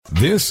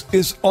This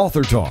is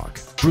Author Talk,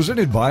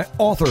 presented by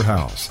Author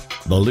House,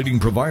 the leading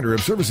provider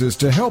of services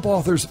to help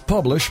authors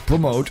publish,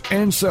 promote,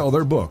 and sell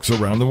their books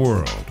around the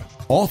world.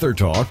 Author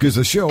Talk is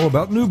a show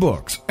about new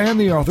books and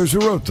the authors who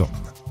wrote them.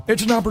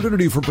 It's an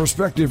opportunity for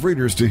prospective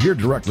readers to hear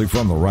directly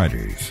from the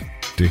writers,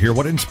 to hear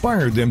what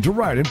inspired them to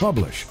write and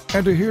publish,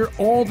 and to hear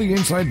all the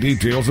inside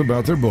details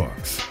about their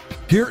books.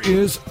 Here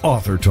is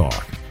Author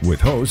Talk with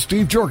host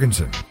Steve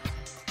Jorgensen.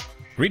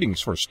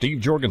 Greetings for Steve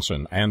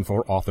Jorgensen and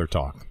for Author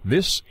Talk.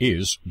 This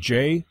is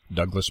J.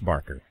 Douglas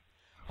Barker.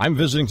 I'm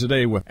visiting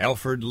today with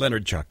Alfred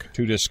Leonardchuk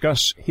to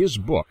discuss his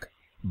book,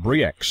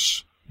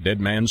 Briex, Dead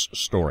Man's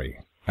Story.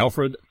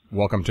 Alfred,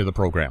 welcome to the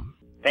program.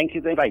 Thank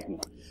you for inviting me.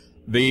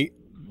 The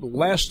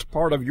last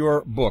part of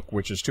your book,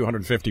 which is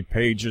 250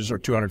 pages or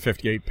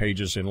 258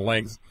 pages in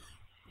length,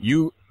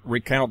 you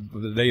recount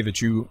the day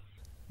that you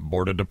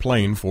boarded a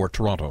plane for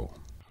Toronto.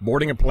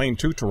 Boarding a plane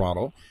to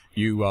Toronto,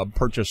 you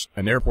purchased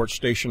an airport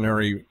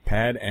stationery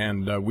pad,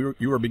 and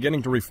you were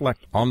beginning to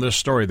reflect on this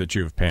story that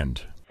you've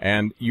penned.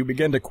 And you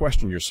began to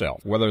question yourself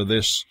whether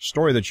this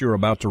story that you're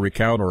about to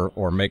recount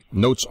or make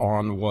notes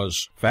on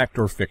was fact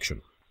or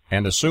fiction.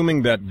 And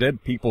assuming that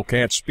dead people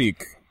can't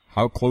speak,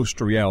 how close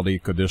to reality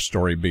could this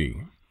story be?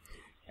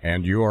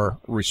 And your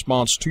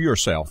response to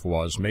yourself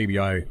was, maybe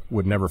I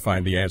would never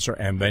find the answer,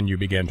 and then you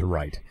began to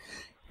write.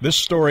 This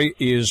story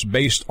is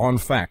based on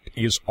fact.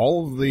 Is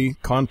all of the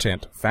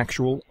content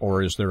factual,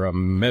 or is there a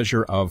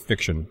measure of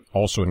fiction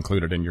also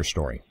included in your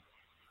story?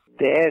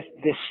 The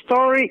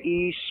story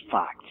is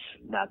facts.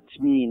 That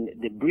means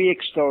the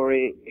Briex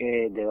story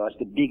there was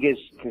the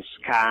biggest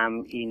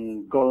scam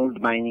in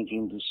gold mining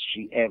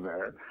industry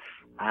ever.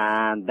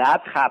 And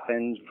that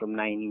happened from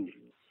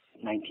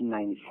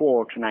 1994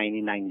 to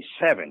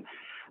 1997.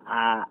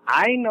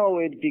 I know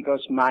it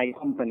because my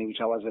company,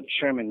 which I was a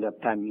chairman at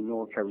that time,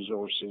 Minorca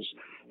Resources,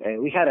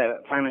 we had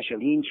a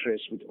financial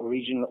interest with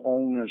original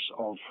owners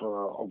of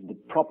the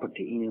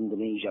property in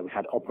Indonesia. We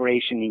had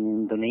operation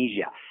in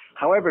Indonesia.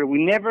 However,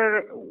 we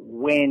never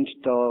went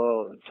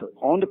to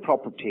own the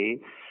property.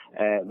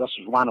 This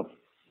was one of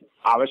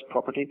our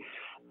property.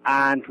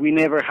 And we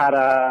never had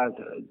a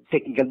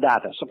technical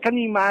data. So can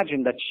you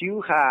imagine that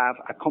you have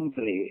a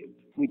company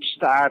which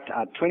start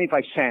at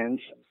 25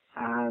 cents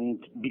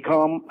and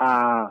become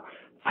a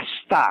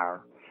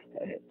star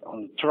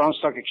on Toronto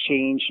Stock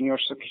Exchange, New York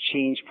Stock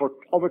Exchange for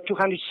over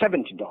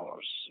 $270.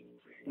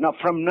 Now,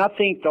 from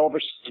nothing to over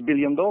 $6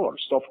 billion.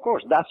 So, of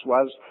course, that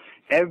was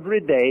every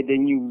day the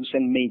news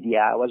and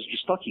media was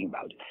just talking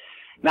about it.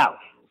 Now,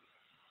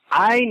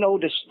 I know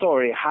the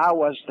story, how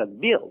was that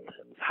built,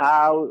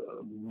 how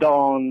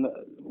done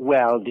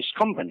well this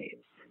company.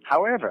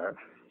 However,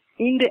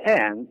 in the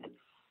end,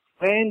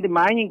 when the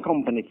mining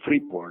company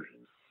Freeport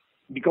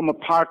become a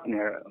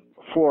partner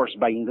forced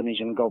by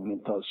Indonesian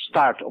government to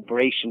start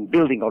operation,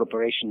 building or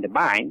operation the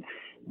mine,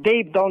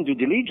 they've done due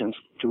diligence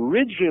to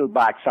re-drill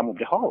back some of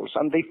the holes,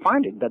 and they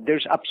find it that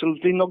there's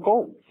absolutely no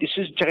gold. This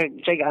is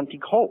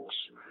gigantic hoax.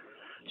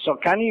 So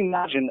can you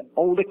imagine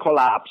all the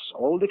collapse,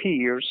 all the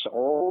fears,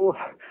 all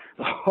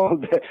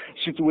the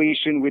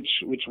situation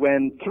which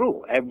went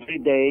through every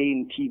day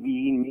in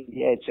TV, in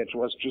media, etc.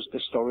 was just the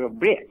story of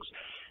Briex.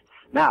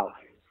 Now,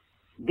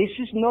 this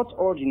is not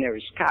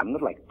ordinary scam,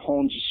 not like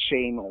Ponzi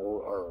scheme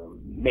or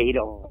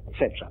Madoff,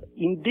 etc.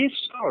 In this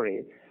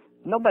story,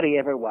 nobody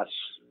ever was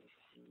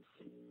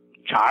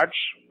charged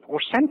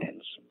or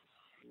sentenced.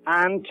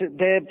 And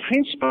the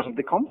principals of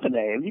the company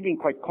are living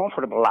quite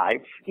comfortable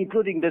life,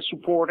 including the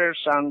supporters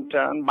and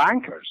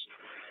bankers.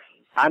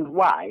 And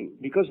why?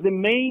 Because the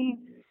main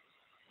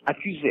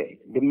accusé,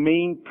 the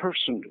main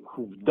person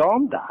who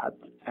done that,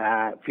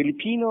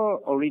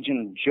 Filipino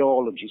original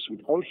geologist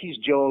with all his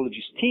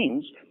geologist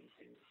teams,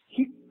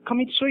 he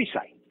committed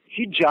suicide.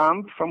 He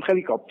jumped from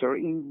helicopter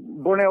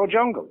in Borneo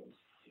jungle.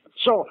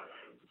 So,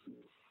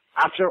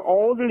 after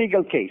all the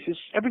legal cases,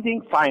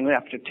 everything finally,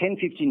 after 10,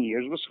 15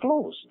 years, was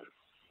closed.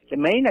 The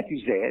main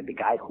accusé, the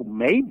guy who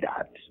made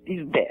that,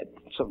 is dead.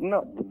 So,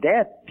 no, the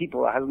dead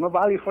people has no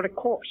value for the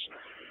course.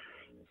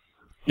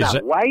 Now,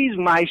 why is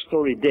my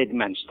story Dead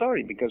Man's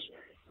Story? Because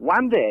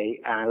one day,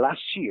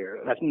 last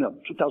year,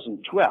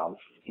 2012,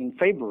 in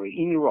February,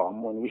 in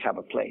Rome, when we have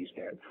a place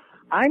there,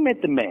 I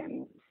met a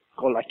man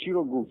called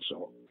Akira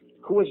Guzzo,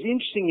 who was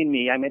interesting in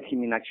me. I met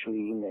him in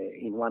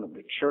one of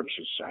the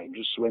churches. I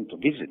just went to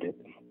visit it.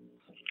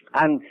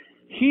 And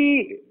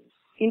he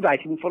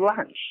invited me for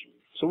lunch.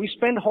 So we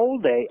spent the whole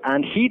day,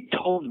 and he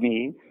told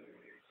me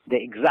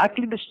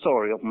exactly the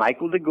story of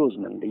Michael de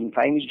Guzman, the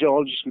famous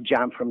geologist who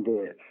jumped from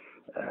the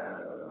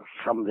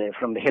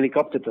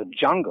helicopter to the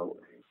jungle,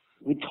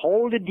 with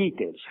all the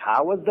details.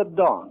 How was that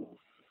done?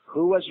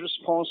 Who was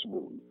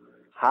responsible?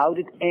 How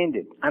did it end?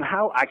 And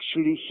how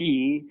actually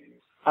he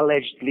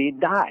allegedly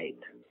died.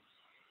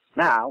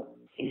 Now,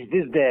 is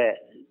this the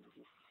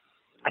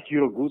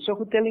Akira Guzzo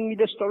who telling me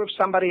the story of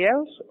somebody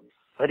else?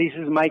 Or this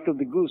is Michael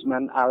de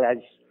Guzman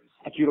alias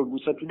Akira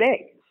Guzzo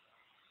today?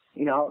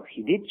 You know,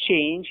 he did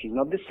change. He's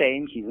not the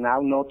same. He's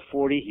now not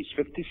 40. He's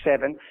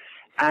 57.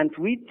 And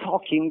we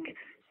talking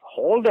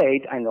whole day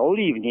and all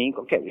evening.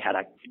 Okay, we had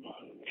a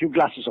few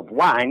glasses of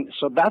wine.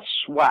 So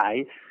that's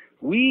why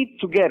we,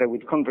 together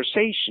with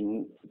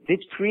conversation,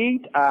 did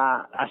create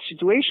a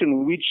situation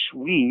in which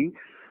we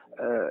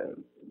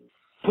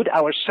put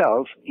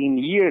ourselves in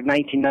year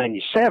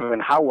 1997,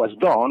 how it was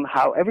done,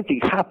 how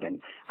everything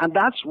happened. And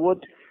that's what,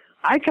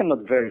 I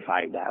cannot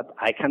verify that.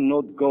 I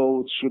cannot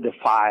go through the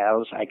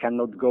files. I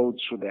cannot go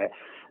through the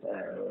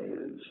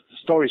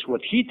stories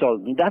what he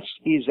told me. That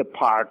is a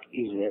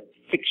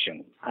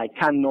fiction. I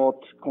cannot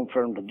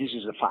confirm that this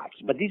is a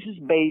fact. But this is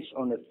based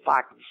on the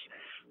facts.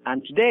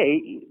 And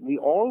today, we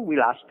all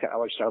will ask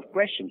ourselves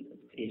question,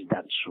 is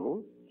that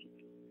true?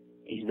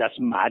 Is that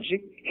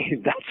magic?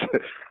 Is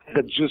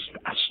that just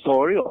a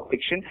story or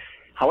fiction?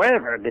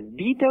 However, the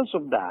details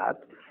of that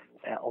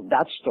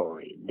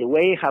story, the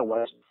way how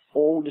was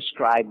all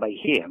described by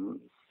him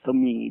to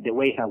me, the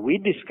way how we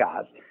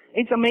discussed,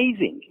 it's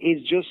amazing.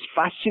 It's just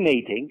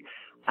fascinating.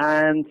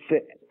 And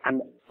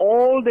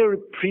all the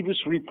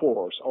previous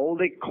reports, all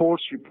the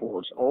course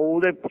reports, all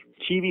the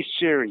TV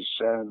series,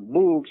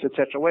 books,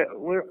 etc.,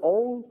 were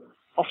all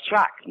off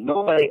track.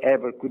 Nobody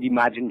ever could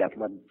imagine that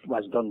what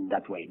was done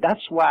that way.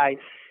 That's why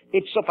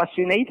it's so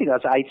fascinating.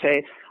 As I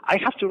say, I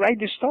have to write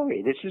this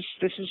story. This is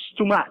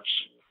too much.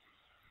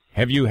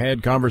 Have you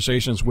had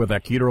conversations with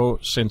Akira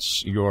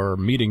since your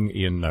meeting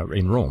in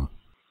Rome?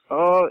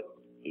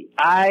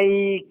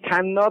 I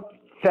cannot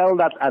tell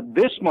that at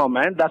this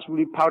moment. That's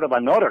really part of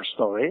another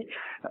story,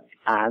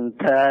 and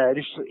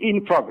it's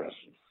in progress.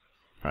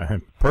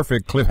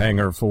 Perfect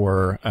cliffhanger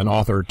for an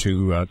author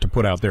to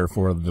put out there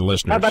for the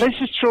listeners. But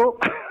this is true.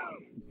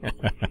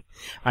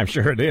 I'm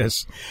sure it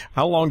is.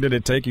 How long did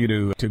it take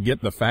you to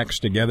get the facts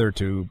together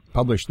to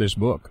publish this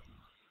book?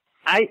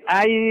 I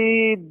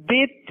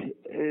did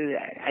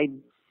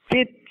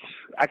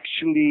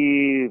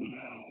actually.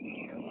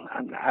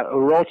 I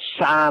wrote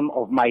some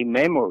of my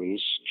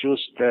memories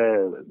just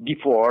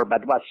before,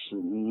 but was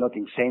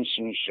nothing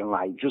sensational.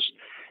 I just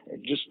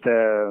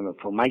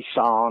for my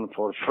son,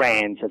 for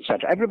friends,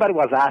 etc. Everybody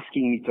was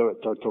asking me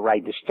to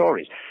write the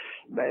stories.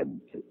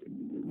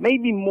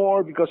 Maybe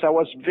more because I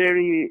was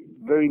very,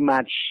 very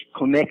much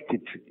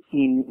connected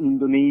in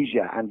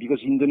Indonesia, and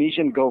because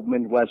Indonesian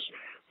government was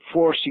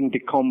forcing the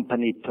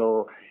company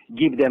to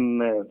give them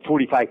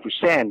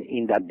 45%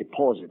 in that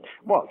deposit.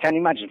 Well, can you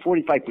imagine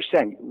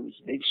 45%?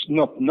 It's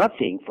not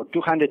nothing for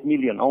 200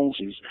 million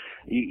ounces.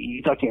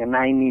 You're talking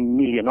 90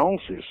 million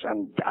ounces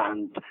and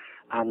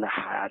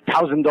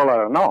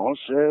 $1,000 an ounce.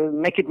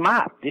 Make it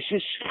math. This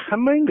is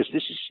humongous.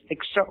 This is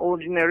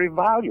extraordinary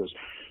values.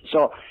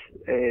 So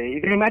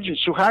you can imagine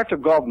Suharto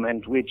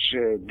government, which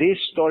this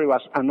story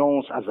was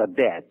announced as a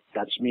debt.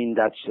 That means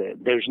that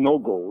there's no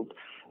gold.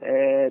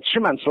 3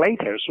 months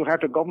later,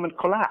 Suharto government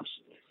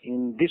collapsed.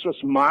 This was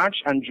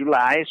March and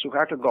July,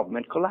 Suharto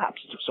government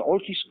collapsed. So all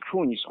his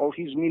cronies, all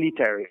his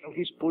military, all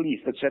his police,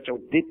 etc.,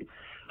 did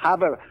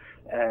have a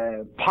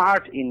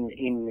part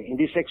in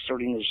this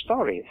extraordinary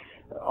story.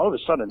 All of a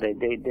sudden,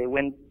 they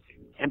went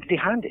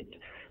empty-handed.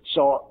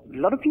 So a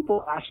lot of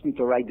people asked me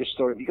to write the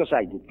story because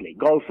I did play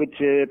golf with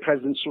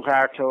President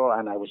Suharto,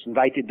 and I was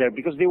invited there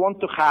because they want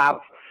to have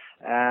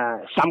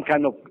some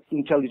kind of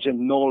intelligent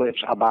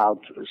knowledge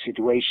about the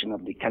situation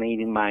of the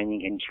Canadian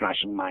mining,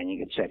 international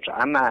mining, etc.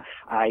 And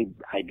I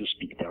do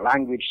speak their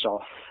language, so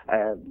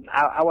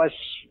I was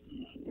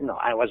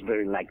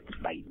very liked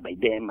by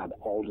them and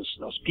all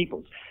those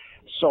people.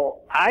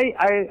 So I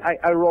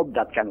wrote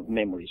that kind of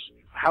memories.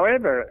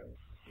 However,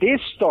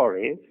 this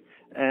story,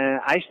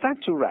 I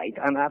start to write,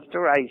 and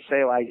after I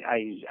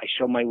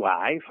show my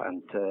wife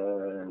and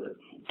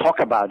talk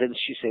about it,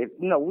 she said,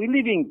 we're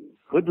living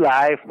good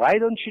life. Why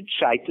don't you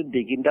try to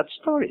dig in that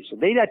story? So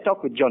then I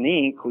talked with John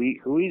Inc.,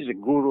 who is a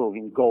guru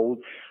in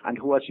gold and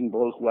who was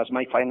involved, who was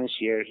my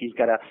financier. He's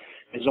got a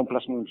Maison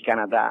Placement in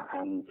Canada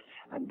and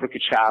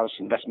Brokerage House,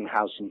 investment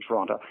house in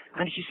Toronto.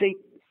 And he said,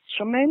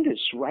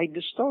 tremendous, write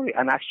the story.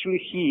 And actually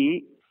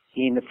he,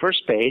 in the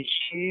first page,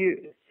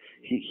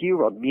 he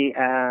wrote me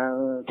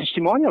a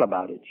testimonial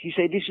about it. He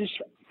said, this is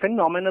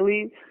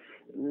phenomenal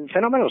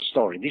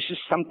story. This is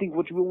something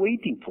what we were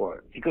waiting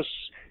for, because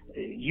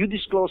you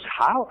disclose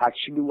how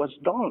actually was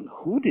done,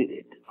 who did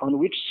it, on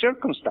which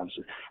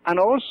circumstances. And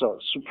also,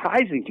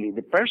 surprisingly,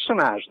 the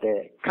personage,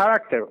 the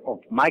character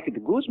of Michael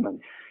de Guzman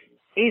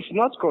is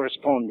not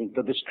corresponding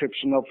to the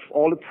description of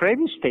all the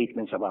previous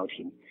statements about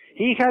him.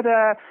 He had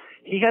a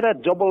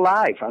double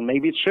life and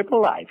maybe a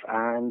triple life,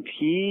 and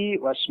he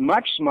was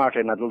much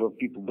smarter than a lot of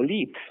people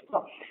believe.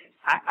 So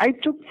I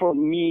took for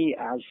me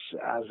as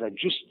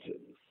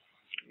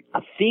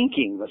a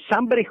thinking that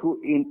somebody who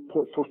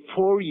for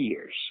 4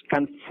 years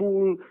can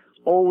fool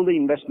all the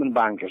investment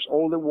bankers,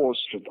 all the Wall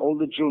Street, all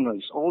the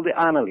journalists, all the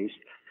analysts,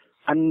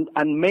 and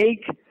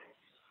make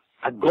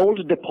a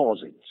gold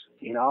deposit.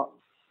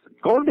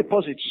 Gold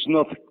deposit is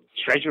not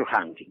treasure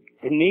hunting.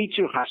 The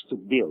nature has to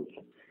build.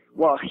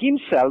 Well,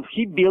 himself,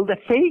 he built a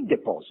fake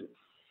deposit.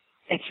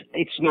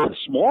 It's not a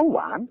small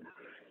one,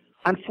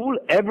 and fool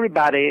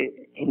everybody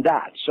in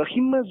that. So he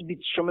must be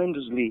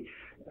tremendously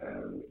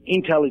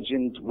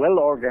intelligent, well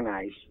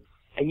organized,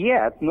 and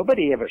yet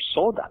nobody ever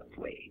saw that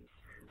way.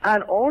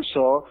 And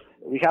also,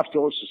 we have to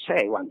also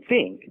say one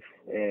thing.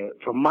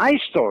 From my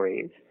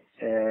story,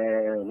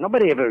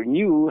 nobody ever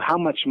knew how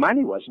much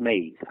money was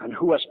made and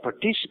who was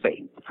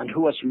participating and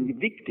who was really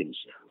victims.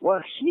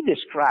 Well, he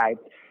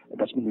described,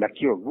 that's been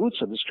Makiro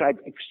Guzzo, described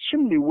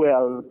extremely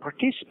well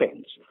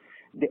participants,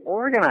 the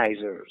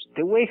organizers,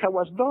 the way it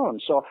was done.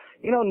 So,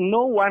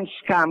 no one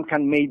scam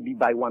can made be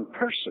by one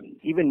person.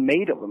 Even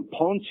Madoff and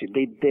Ponzi,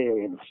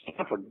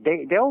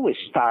 they always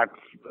start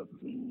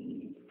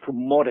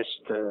from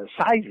modest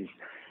sizes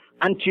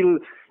until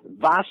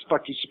vast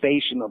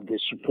participation of the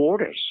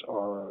supporters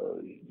or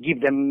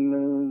give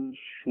them,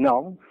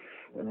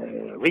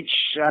 rich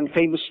and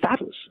famous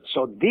status.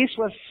 So this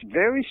was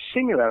very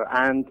similar,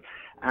 and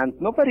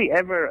nobody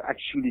ever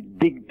actually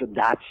digged to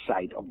that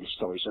side of the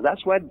story. So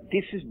that's why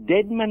this is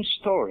Dead Man's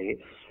story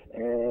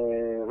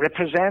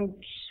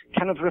represents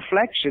kind of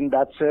reflection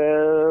that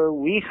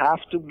we have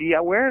to be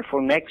aware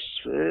for next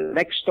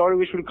story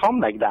which will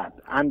come like that.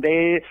 And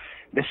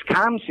the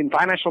scams in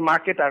financial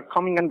market are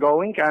coming and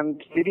going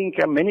and leaving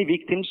many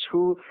victims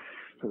who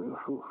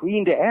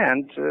in the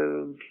end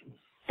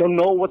don't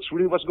know what's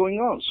going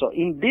on. So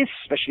in this,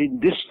 especially in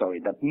this story,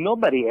 that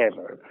nobody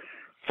ever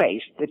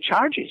faced the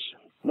charges.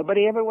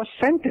 Nobody ever was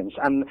sentenced.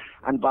 And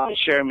Bob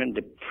Sherman,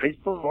 the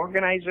principal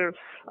organizer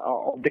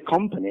of the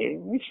company,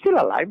 is still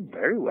alive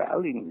very well,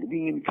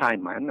 living in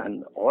Cayman,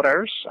 and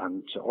other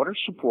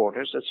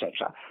supporters,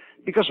 etc.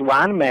 Because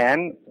one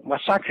man was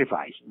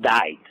sacrificed,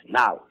 died.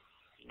 Now,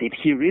 did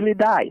he really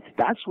die?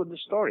 That's what the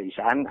story is.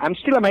 And I'm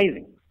still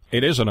amazing.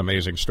 It is an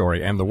amazing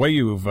story, and the way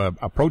you've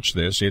approached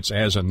this, it's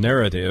as a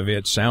narrative.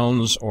 It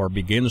sounds or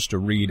begins to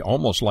read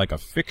almost like a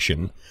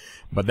fiction,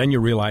 but then you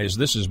realize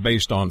this is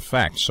based on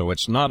facts. So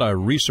it's not a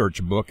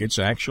research book. It's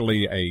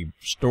actually a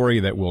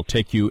story that will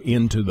take you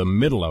into the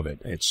middle of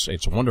it.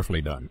 It's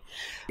wonderfully done.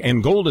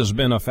 And gold has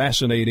been a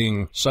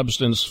fascinating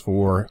substance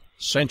for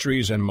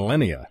centuries and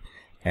millennia.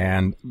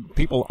 And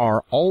people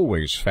are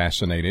always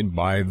fascinated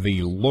by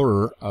the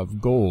lure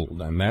of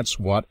gold, and that's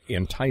what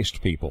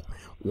enticed people.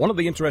 One of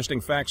the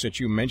interesting facts that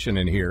you mention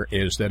in here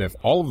is that if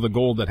all of the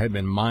gold that had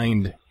been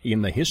mined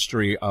in the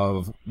history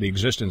of the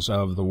existence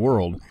of the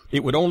world,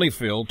 it would only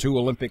fill 2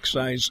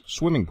 Olympic-sized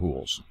swimming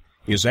pools.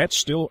 Is that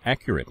still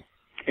accurate?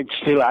 It's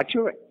still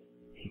accurate.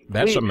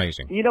 That's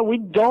amazing. We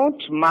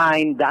don't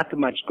mine that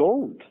much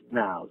gold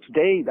now.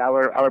 Today,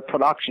 our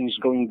production is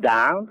going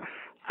down,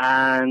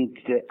 and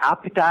the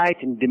appetite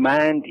and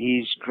demand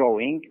is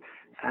growing.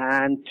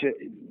 And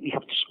we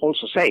have to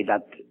also say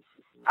that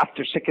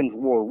after Second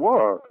World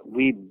War,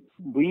 we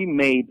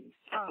made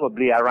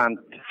probably around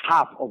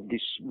half of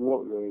this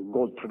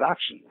gold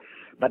production.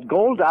 But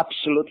gold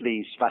absolutely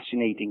is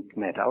fascinating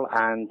metal,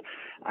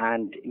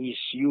 and is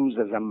used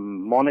as a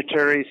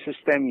monetary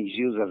system, is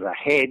used as a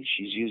hedge,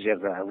 is used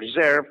as a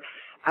reserve,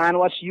 and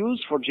was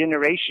used for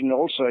generation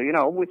also.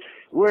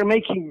 We're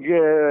making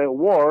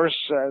wars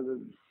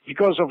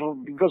because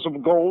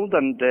of gold,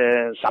 and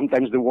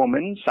sometimes the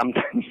woman,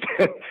 sometimes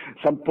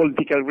some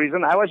political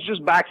reason. I was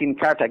just back in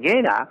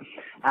Cartagena,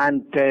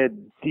 and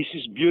this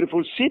is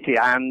beautiful city,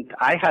 and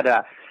I had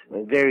a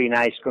very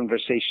nice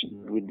conversation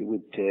with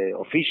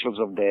officials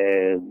of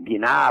the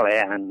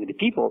Biennale and with the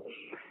people.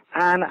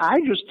 And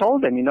I just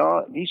told them,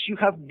 you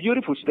have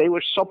beautiful, they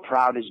were so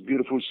proud, this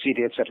beautiful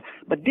city, etc.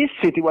 But this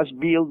city was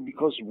built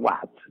because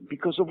what?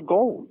 Because of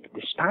gold.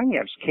 The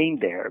Spaniards came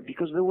there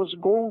because there was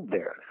gold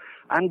there.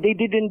 And they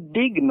didn't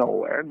dig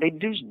nowhere. They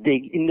just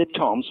dig in the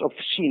tombs of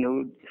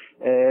Sino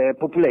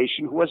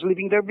population who was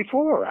living there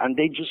before. And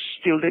they just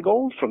steal the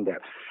gold from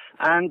there.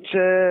 And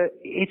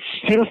it's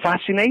still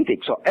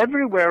fascinating. So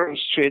everywhere on the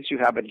streets you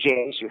have a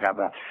gems, you have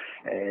a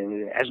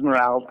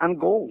emerald and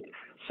gold.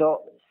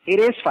 So it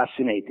is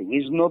fascinating.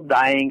 It's not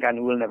dying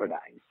and will never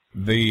die.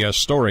 The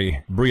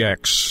story,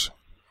 Bre-X,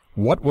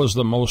 what was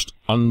the most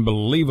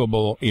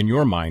unbelievable, in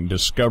your mind,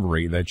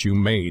 discovery that you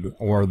made,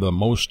 or the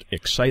most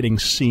exciting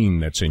scene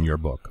that's in your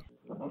book?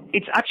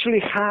 It's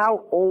actually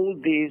how all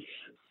this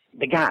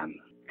began.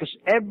 Because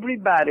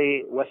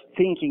everybody was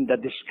thinking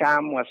that the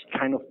scam was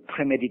kind of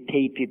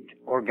premeditated,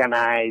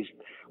 organized,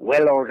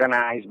 well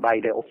organized by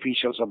the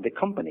officials of the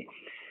company.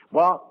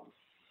 Well,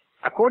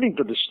 according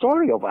to the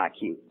story of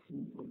Aki,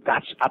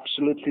 that's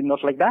absolutely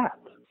not like that.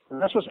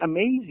 And that was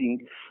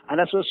amazing, and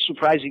that was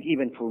surprising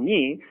even for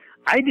me.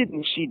 I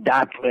didn't see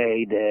that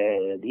way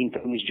the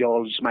infamous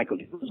geologist Michael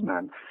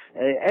Guzman.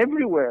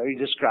 Everywhere he's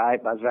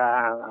described as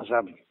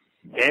a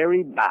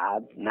very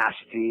bad,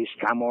 nasty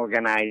scam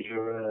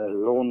organizer,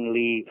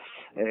 lonely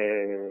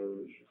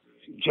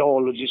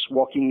geologist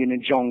walking in a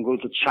jungle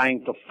to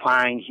trying to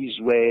find his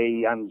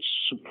way and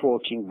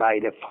supporting by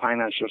the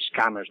financial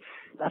scammers.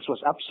 That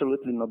was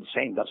absolutely not the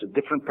same. That's a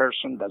different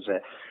person. That's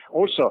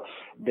also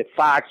the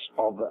facts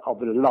of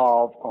the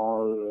love,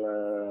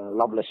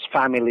 loveless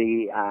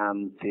family,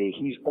 and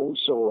he's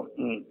also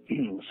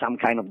some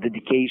kind of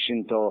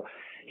dedication to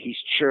his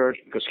church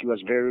because he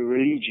was very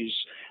religious.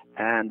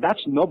 And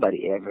that's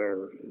nobody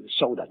ever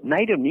saw that.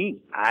 Neither me.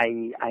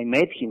 I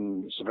met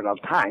him several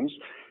times,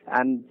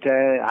 And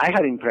I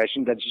had the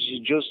impression that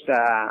she's just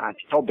a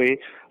chubby,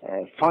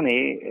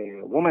 funny,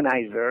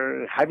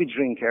 womanizer, heavy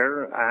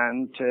drinker,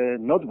 and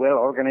not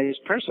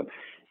well-organized person.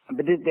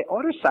 But the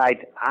other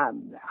side,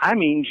 I'm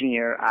an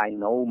engineer, I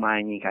know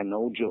mining, I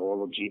know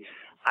geology.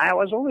 I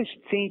was always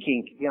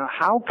thinking,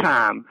 how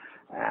come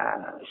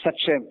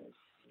such a,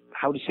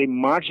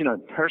 marginal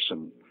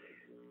person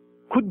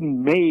could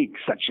make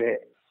such a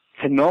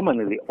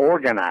phenomenally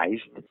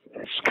organized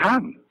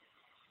scam?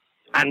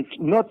 And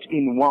not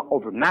in one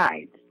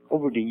overnight,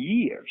 over the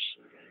years,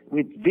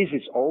 with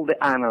visits, all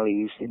the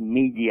analysts and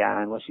media,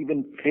 and was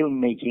even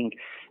filmmaking,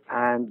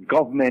 and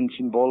government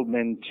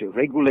involvement,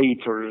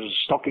 regulators,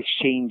 stock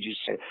exchanges,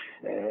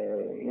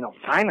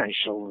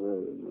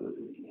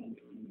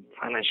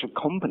 financial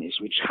companies,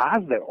 which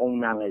has their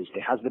own analysts, they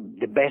have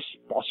the best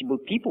possible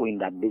people in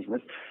that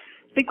business.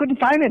 They couldn't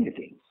find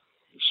anything.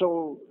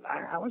 So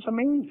I was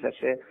amazed. I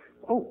said,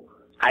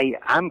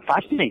 I'm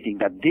fascinating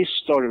that this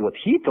story, what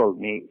he told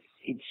me,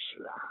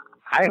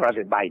 I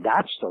rather buy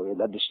that story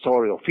than the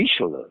story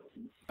official.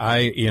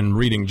 In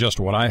reading just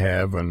what I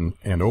have and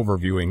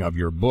overviewing of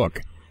your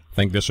book,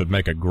 think this would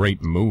make a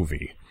great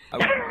movie.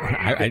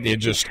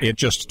 It's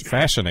just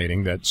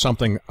fascinating that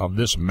something of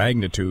this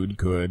magnitude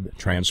could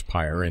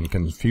transpire and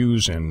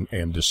confuse and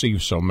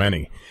deceive so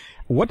many.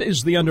 What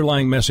is the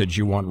underlying message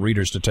you want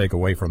readers to take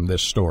away from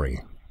this story?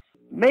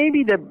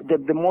 Maybe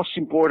the most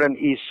important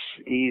is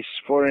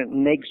for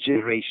next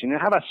generation.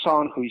 I have a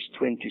son who is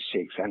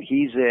 26, and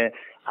he's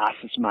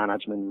assets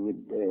management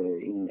with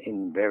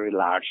in very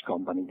large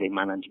company. They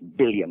manage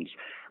billions,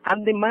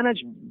 and they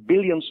manage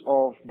billions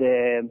of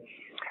the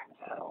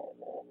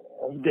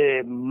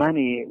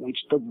money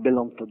which don't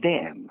belong to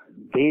them.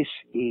 These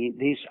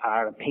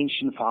are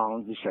pension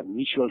funds, these are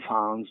mutual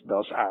funds,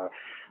 those are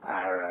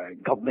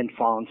government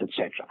funds,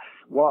 etc.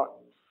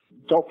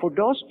 So for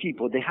those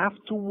people, they have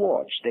to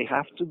watch, they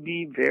have to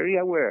be very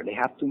aware, they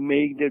have to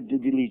make their due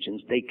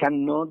diligence. They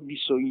cannot be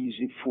so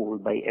easily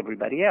fooled by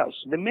everybody else.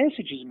 The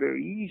message is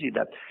very easy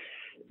that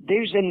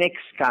there's a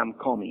next scam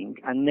coming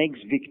and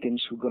next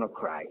victims who are going to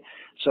cry.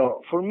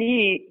 So for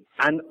me,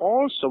 and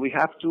also we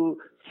have to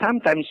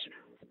sometimes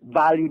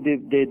value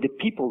the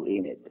people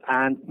in it.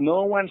 And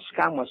no one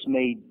scam was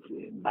made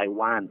by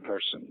one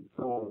person.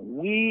 So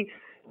we,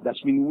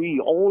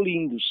 all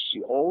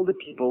industry, all the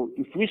people,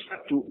 if we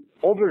start to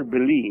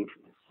overbelieve,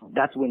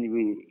 that's when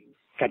we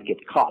can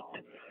get caught.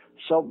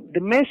 So the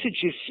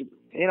message is,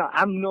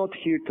 I'm not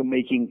here to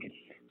making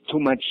too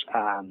much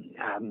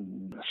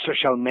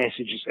social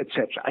messages,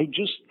 etc. I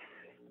just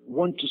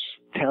want to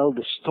tell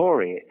the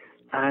story,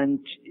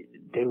 and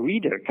the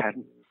reader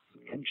can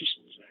just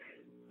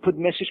put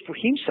message for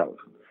himself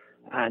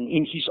and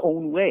in his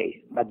own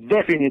way. But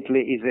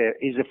definitely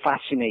is a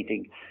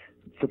fascinating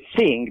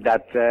thing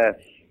that.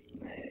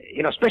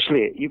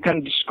 Especially you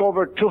can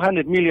discover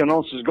 200 million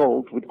ounces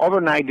gold with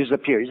overnight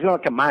disappear. It's not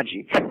like a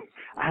magic,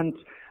 and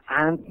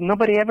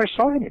nobody ever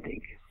saw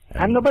anything,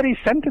 and nobody is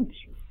sentenced.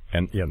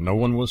 And no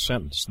one was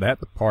sentenced. That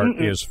part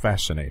is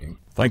fascinating.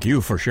 Thank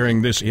you for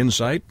sharing this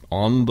insight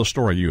on the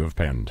story you have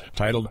penned,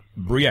 titled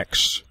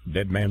Bre-X,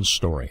 Dead Man's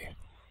Story.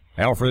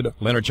 Alfred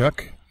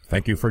Lenarchuk,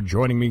 thank you for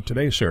joining me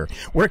today, sir.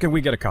 Where can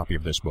we get a copy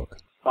of this book?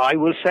 I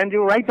will send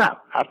you right now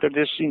after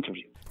this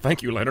interview.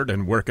 Thank you, Leonard.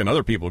 And where can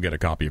other people get a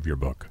copy of your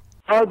book?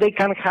 Oh, they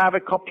can have a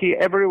copy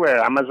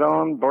everywhere.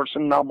 Amazon, Barnes &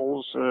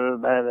 Nobles,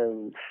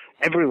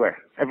 everywhere.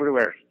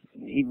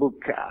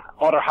 Ebook,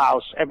 Author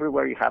House,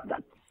 everywhere you have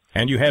that.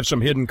 And you have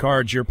some hidden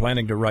cards. You're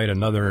planning to write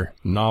another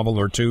novel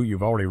or two.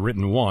 You've already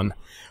written one.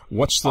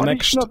 What's the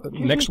next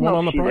one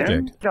on the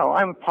project? No,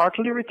 I'm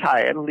partly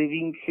retired,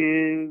 living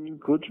a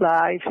good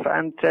life,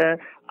 and that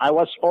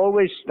was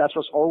always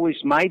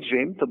my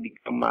dream, to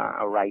become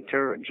a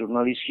writer, a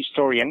journalist,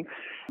 historian.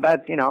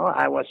 But,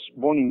 I was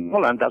born in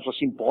Poland. That was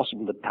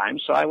impossible at the time,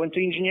 so I went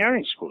to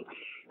engineering school.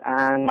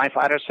 And my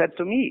father said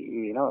to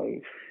me,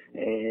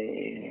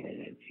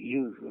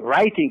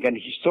 writing and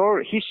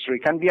history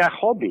can be a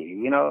hobby.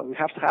 You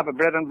have to have a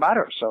bread and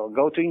butter, so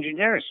go to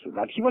engineering school.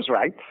 But he was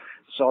right.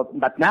 So,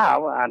 but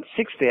now, I'm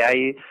 60,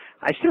 I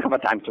still have a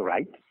time to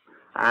write.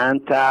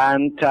 And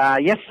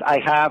yes, I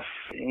have,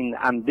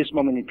 at this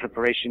moment in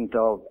preparation,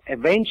 to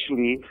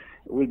eventually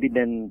will be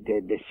then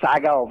the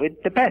saga of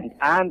it, depends.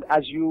 And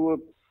as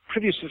you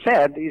previously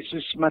said, this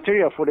is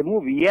material for the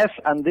movie. Yes,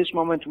 and this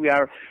moment we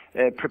are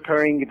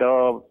presenting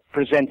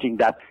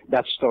that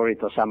story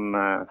to some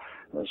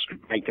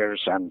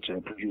scriptwriters and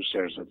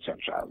producers,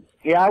 etc.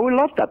 Yeah, I would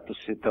love that to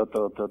see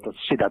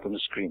that on the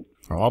screen.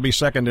 Well, I'll be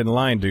second in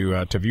line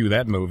to view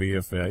that movie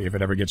if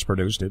it ever gets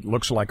produced. It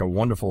looks like a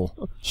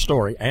wonderful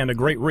story and a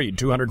great read.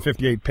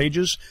 258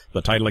 pages.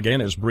 The title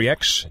again is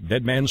Bre-X,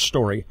 Dead Man's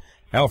Story.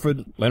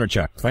 Alfred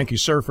Lenarchuk, thank you,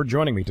 sir, for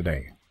joining me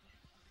today.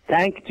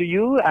 Thank to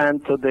you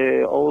and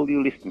to all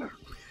you listeners.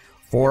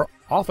 For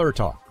Author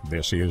Talk,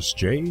 this is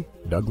J.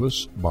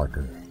 Douglas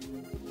Barker.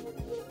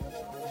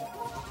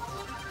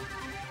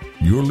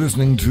 You're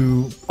listening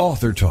to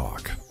Author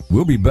Talk.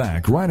 We'll be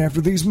back right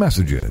after these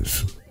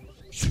messages.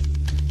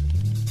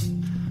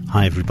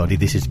 Hi everybody,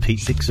 this is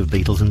Pete Dix of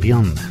Beatles and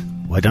Beyond.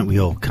 why don't we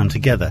all come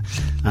together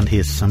and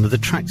hear some of the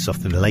tracks off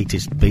the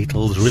latest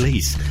Beatles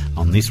release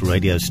on this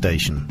radio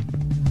station.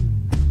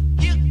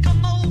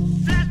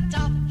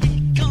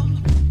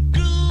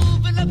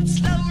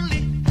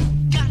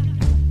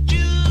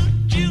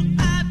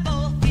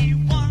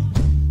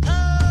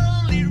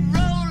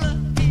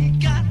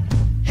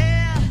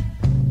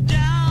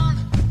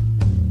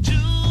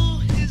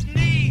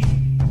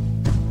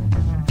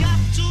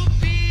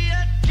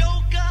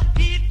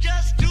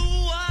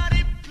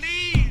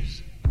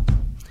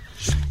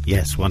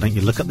 Yes, why don't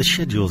you look up the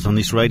schedules on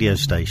this radio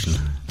station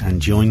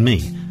and join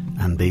me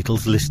and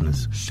Beatles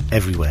listeners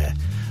everywhere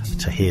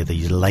to hear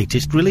the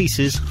latest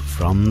releases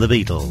from the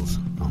Beatles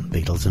on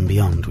Beatles and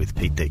Beyond with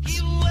Pete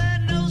Dix.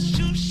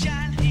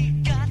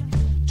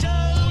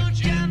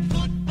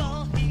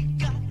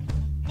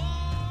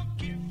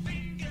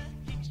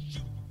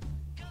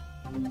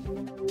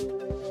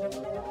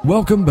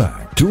 Welcome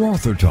back to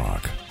Author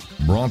Talk,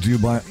 brought to you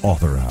by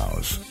Author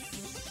House,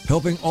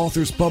 helping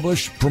authors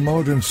publish,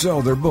 promote, and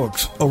sell their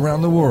books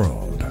around the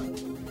world.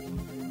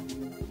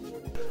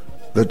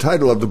 The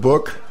title of the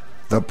book,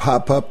 The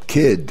Pop-Up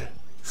Kid,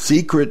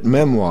 Secret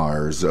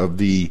Memoirs of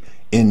the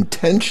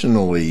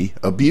Intentionally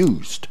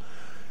Abused.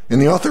 And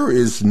the author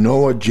is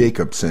Noah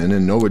Jacobson,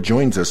 and Noah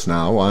joins us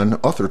now on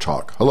Author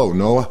Talk. Hello,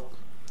 Noah.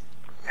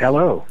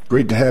 Hello.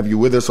 Great to have you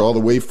with us all the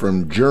way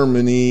from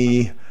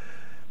Germany.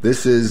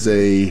 This is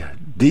a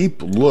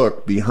deep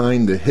look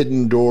behind the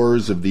hidden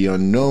doors of the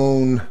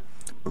unknown,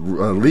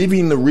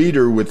 leaving the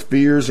reader with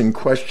fears and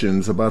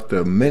questions about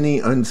the many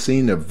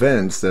unseen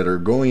events that are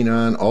going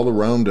on all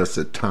around us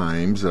at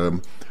times.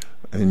 And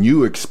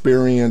you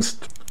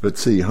experienced,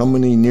 let's see, how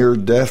many near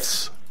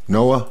deaths,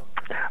 Noah?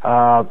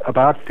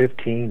 About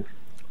 15.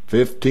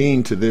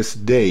 15 to this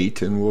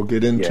date, and we'll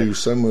get into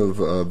some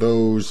of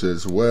those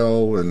as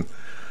well, and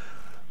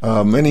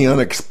many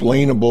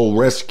unexplainable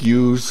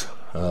rescues,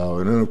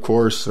 and then, of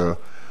course,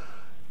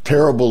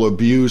 terrible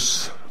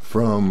abuse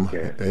from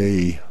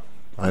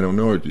I don't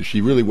know,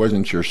 she really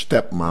wasn't your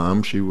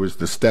stepmom. She was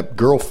the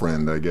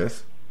step-girlfriend, I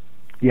guess.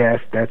 Yes,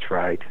 that's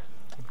right.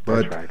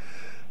 But, that's right.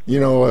 You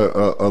know,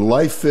 a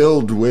life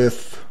filled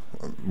with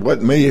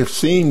what may have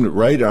seemed,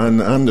 right,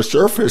 on the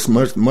surface,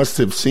 must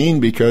have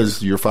seemed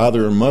because your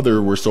father and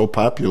mother were so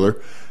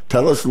popular.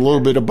 Tell us a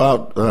little bit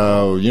about,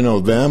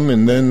 them,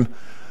 and then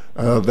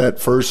that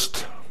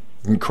first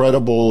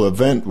incredible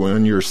event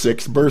on your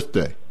 6th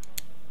birthday.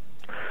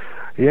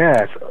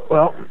 Yes.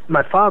 Well,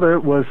 my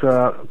father was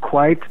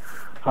quite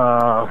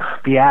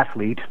the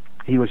athlete.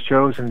 He was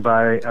chosen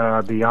by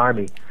the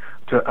Army.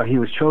 He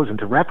was chosen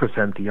to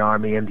represent the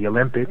Army in the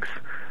Olympics,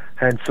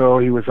 and so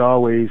he was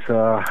always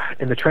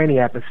in the training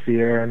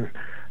atmosphere.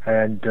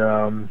 And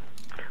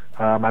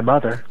my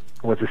mother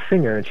was a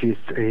singer, and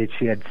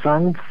she had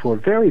sung for a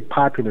very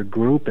popular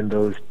group in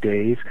those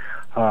days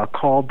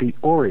called the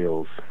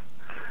Orioles,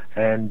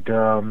 and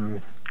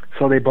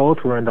so they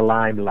both were in the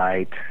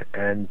limelight,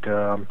 and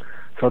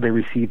so they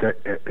received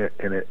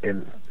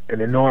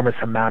an enormous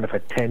amount of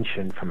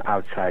attention from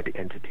outside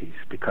entities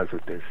because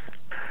of this.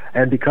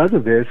 And because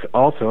of this,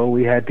 also,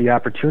 we had the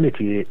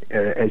opportunity,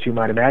 as you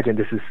might imagine,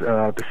 this is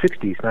the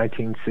 60s,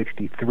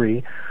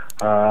 1963,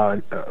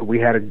 we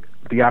had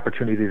the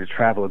opportunity to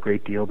travel a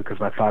great deal because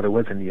my father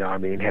was in the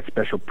Army and had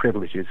special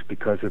privileges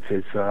because of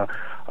his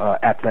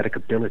athletic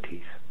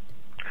abilities.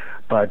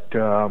 But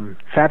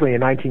sadly,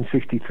 in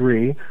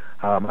 1963,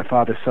 my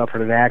father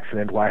suffered an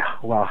accident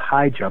while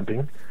high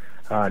jumping,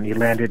 and he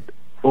landed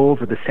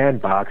over the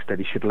sandbox that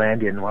he should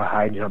land in while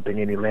high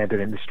jumping, and he landed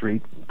in the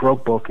street,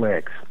 broke both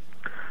legs.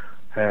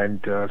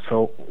 And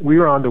so we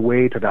were on the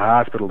way to the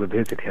hospital to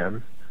visit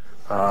him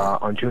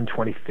on June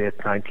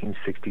 25th,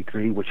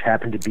 1963, which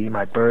happened to be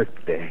my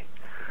birthday.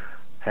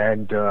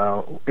 And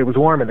it was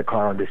warm in the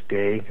car on this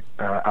day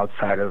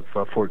outside of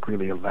Fort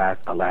Greely,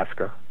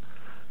 Alaska.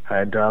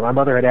 And my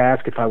mother had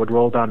asked if I would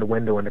roll down the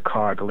window in the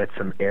car to let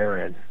some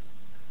air in.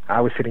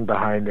 I was sitting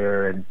behind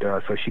her, and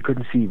so she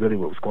couldn't see really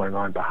what was going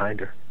on behind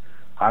her.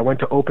 I went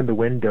to open the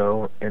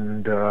window,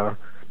 and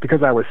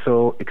because I was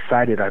so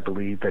excited, I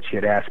believe, that she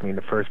had asked me in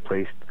the first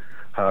place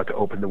to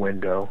open the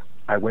window,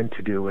 I went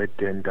to do it,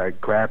 and I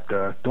grabbed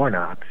the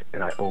doorknob,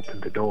 and I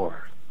opened the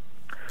door.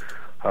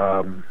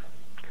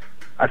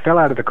 I fell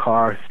out of the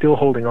car, still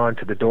holding on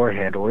to the door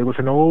handle. It was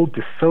an old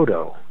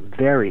DeSoto,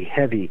 very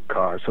heavy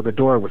car, so the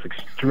door was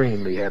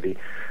extremely heavy,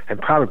 and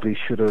probably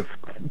should have,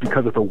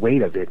 because of the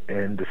weight of it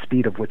and the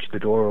speed of which the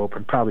door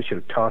opened, probably should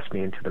have tossed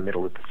me into the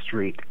middle of the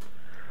street.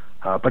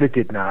 But it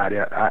did not.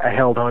 I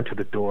held on to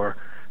the door,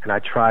 and I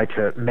tried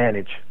to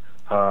manage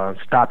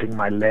stopping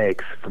my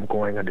legs from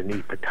going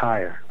underneath the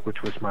tire,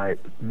 which was my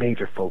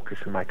major focus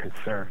and my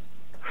concern.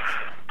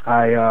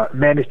 I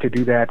managed to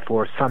do that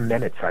for some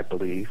minutes, I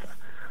believe,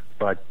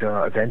 but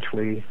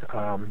eventually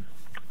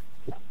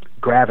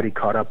gravity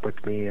caught up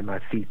with me, and my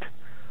feet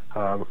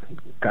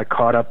got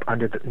caught up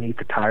underneath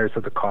the tires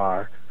of the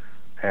car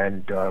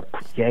and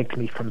yanked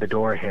me from the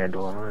door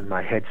handle, and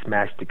my head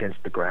smashed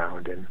against the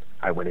ground, and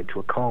I went into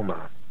a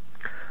coma.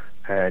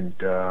 And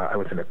I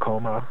was in a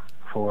coma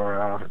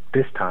for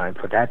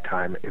that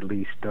time, at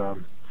least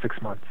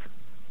 6 months.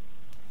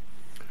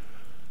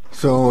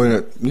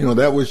 So,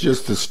 that was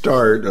just the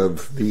start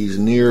of these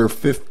near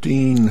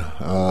 15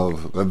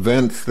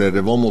 events that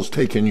have almost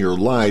taken your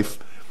life.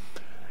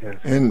 Yes.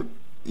 And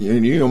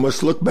you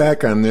must look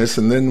back on this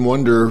and then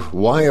wonder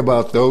why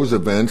about those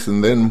events,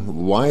 and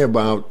then why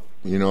about,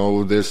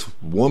 this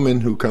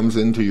woman who comes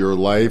into your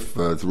life.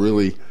 It's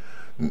really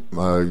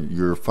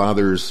your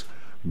father's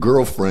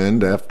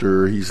girlfriend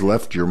after he's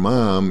left your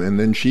mom, and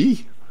then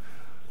she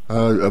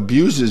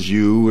abuses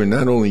you, and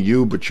not only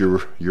you but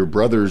your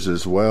brothers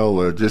as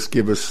well. Just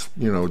give us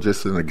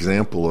just an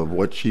example of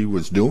what she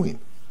was doing.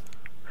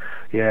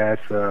 Yes,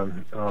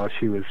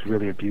 she was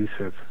really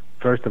abusive.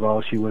 First of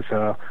all, she was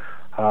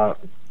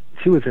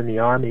in the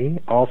Army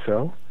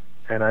also,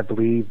 and I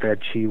believe that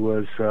she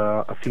was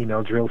a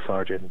female drill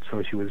sergeant,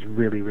 so she was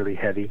really, really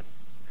heavy.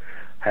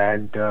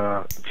 And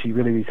she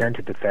really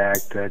resented the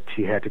fact that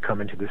she had to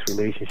come into this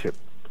relationship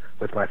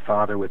with my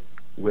father, with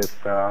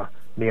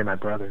me and my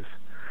brothers.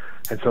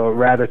 And so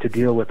rather to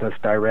deal with us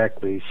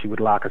directly, she would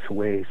lock us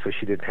away so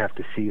she didn't have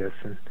to see us.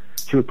 And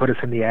she would put us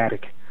in the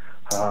attic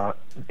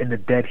in the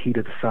dead heat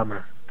of the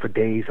summer for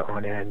days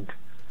on end.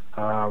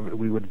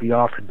 We would be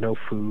offered no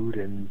food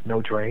and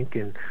no drink.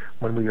 And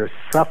when we were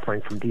suffering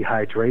from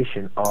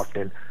dehydration,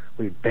 often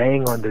we'd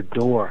bang on the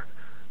door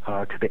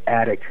to the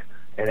attic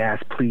and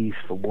ask please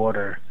for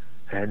water.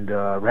 And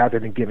rather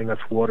than giving us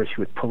water,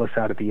 she would pull us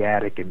out of the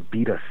attic and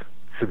beat us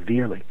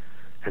severely,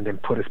 and then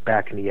put us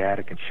back in the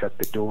attic and shut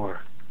the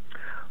door.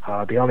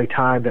 The only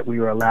time that we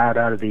were allowed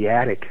out of the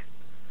attic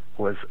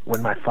was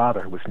when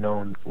it was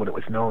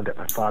known that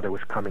my father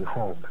was coming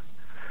home.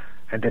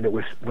 And then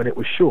when it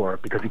was sure,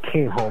 because he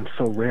came home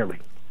so rarely.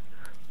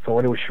 So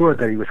when it was sure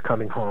that he was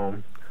coming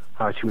home,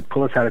 she would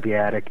pull us out of the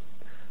attic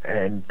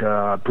and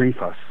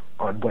brief us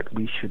on what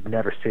we should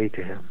never say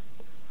to him.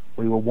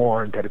 We were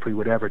warned that if we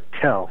would ever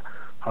tell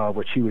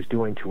what she was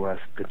doing to us,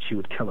 that she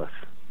would kill us.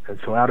 And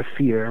so out of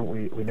fear,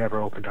 we never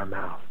opened our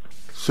mouth.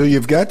 So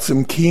you've got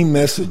some key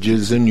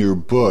messages in your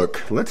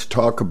book. Let's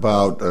talk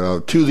about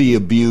To the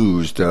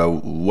Abused.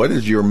 What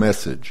is your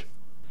message?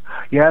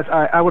 Yes,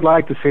 I would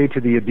like to say to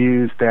the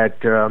abused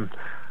that,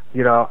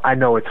 I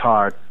know it's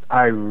hard.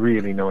 I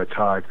really know it's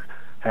hard.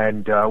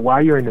 And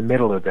while you're in the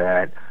middle of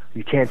that,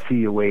 you can't see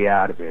your way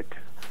out of it.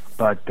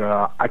 But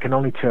I can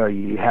only tell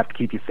you, you have to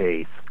keep your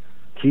faith.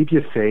 Keep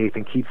your faith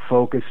and keep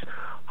your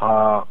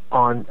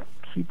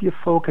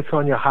focus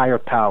on your higher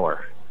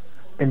power.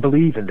 And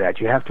believe in that.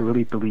 You have to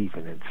really believe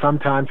in it.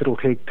 Sometimes it'll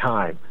take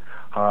time,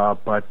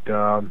 but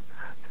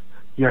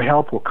your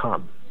help will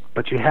come.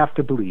 But you have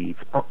to believe.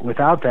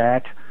 Without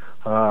that,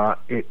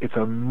 it's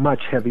a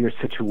much heavier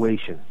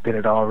situation than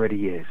it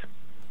already is.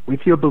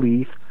 With your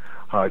belief,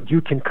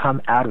 you can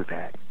come out of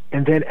that.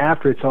 And then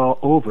after it's all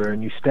over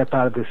and you step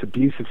out of this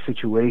abusive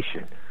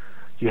situation,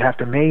 you have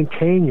to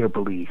maintain your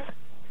belief,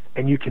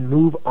 and you can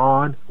move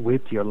on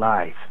with your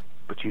life.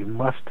 But you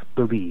must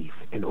believe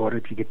in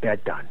order to get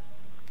that done.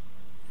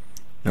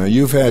 Now,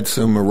 you've had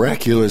some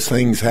miraculous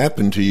things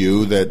happen to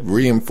you that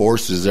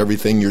reinforces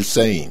everything you're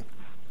saying.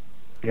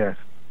 Yes.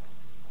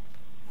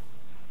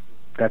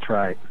 That's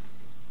right.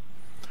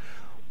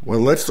 Well,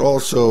 let's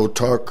also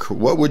talk,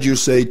 what would you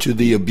say to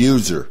the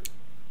abuser?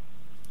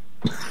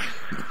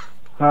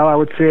 Well, I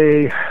would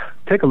say,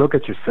 take a look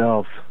at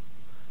yourselves.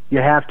 You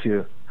have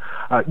to.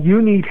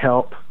 You need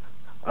help,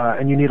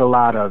 and you need a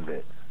lot of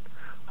it.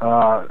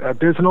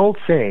 There's an old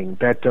saying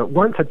that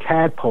once a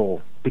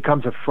tadpole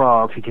becomes a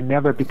frog, he can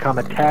never become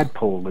a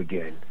tadpole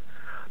again.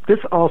 This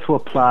also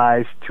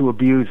applies to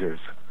abusers.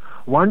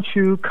 Once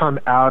you come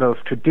out of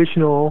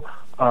traditional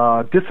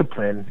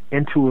discipline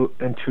into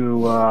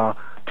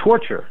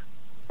torture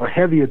or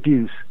heavy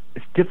abuse,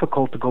 it's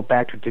difficult to go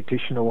back to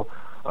traditional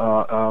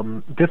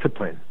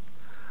discipline.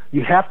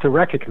 You have to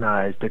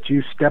recognize that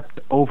you stepped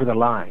over the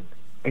line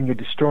and you're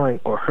destroying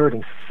or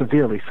hurting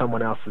severely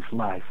someone else's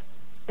life,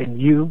 and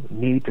you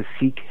need to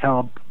seek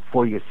help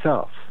for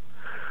yourself.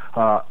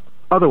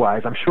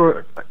 Otherwise, I'm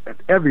sure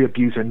every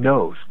abuser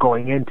knows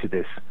going into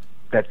this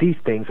that these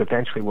things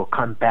eventually will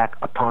come back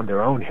upon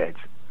their own heads.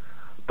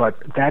 But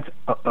that's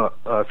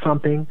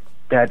something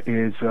that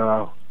is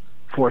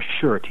for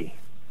surety.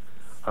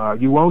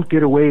 You won't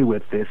get away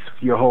with this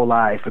your whole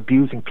life,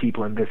 abusing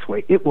people in this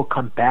way. It will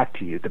come back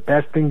to you. The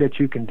best thing that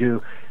you can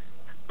do,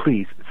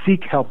 please,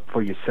 seek help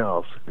for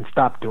yourselves and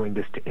stop doing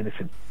this to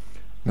innocent.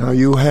 Now,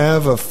 you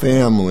have a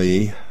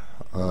family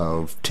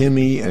of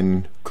Timmy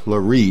and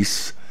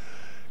Clarice.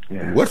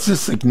 Yeah. What's the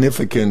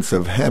significance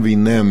of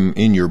having them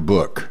in your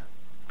book?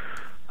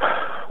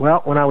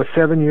 Well, when I was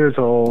 7 years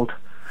old,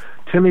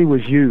 Timmy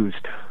was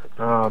used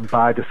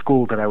by the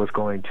school that I was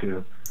going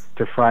to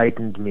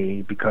frighten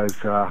me because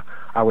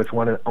I was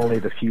one of only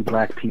the few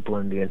black people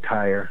in the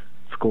entire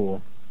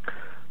school.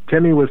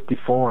 Timmy was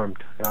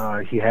deformed.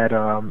 He had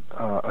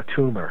a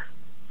tumor.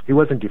 He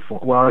wasn't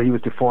deformed. Well, he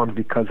was deformed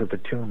because of the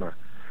tumor.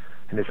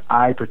 And his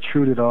eye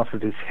protruded off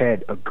of his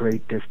head a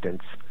great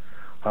distance.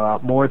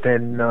 More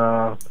than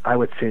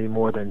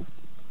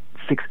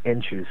 6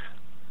 inches.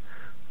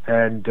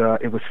 and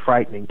it was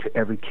frightening to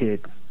every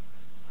kid.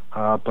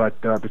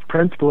 But the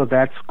principal of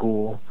that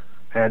school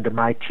and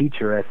my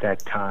teacher at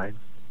that time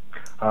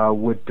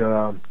would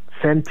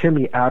send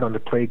Timmy out on the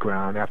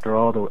playground after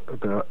all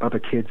the other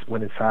kids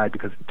went inside,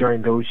 because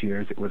during those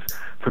years it was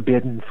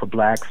forbidden for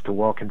blacks to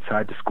walk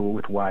inside the school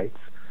with whites.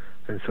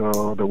 And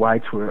so the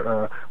whites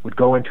would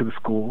go into the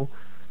school,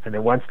 and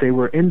then once they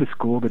were in the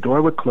school, the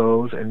door would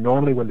close, and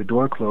normally when the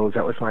door closed,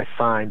 that was my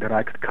sign that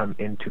I could come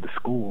into the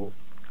school.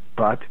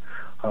 But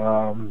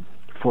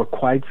for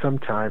quite some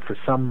time, for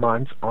some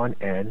months on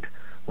end,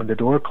 when the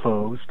door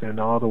closed and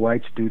all the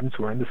white students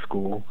were in the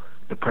school,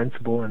 the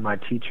principal and my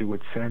teacher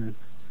would send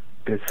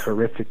this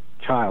horrific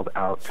child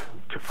out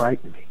to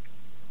frighten me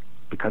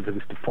because of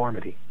his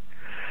deformity.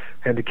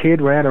 And the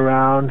kid ran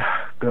around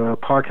the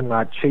parking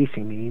lot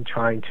chasing me,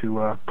 trying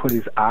to put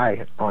his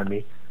eye on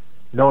me,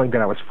 knowing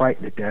that I was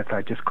frightened to death.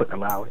 I just couldn't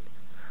allow it.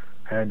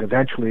 And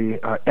eventually,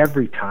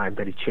 every time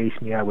that he chased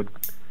me, I would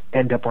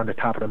end up on the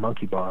top of the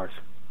monkey bars.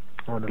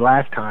 On the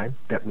last time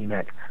that we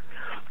met,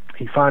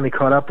 he finally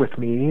caught up with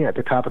me at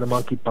the top of the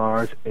monkey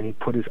bars, and he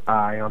put his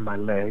eye on my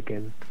leg,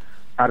 and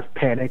out of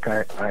panic,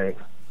 I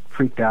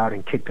freaked out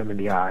and kicked him in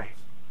the eye,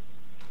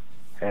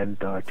 and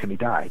Timmy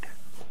died.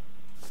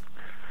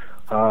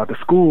 The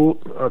school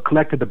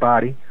collected the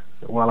body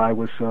while I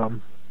was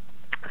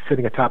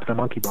sitting atop of the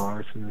monkey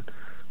bars, and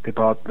they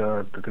brought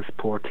this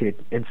poor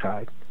kid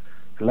inside.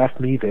 They left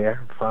me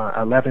there for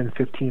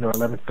 11:15 or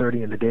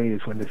 11:30 in the day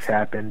is when this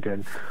happened,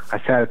 and I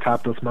sat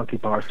atop those monkey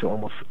bars till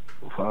almost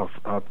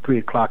 3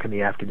 o'clock in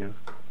the afternoon.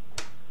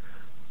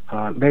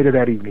 Later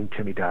that evening,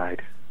 Timmy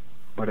died.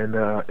 But in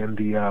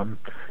the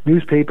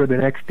newspaper the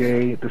next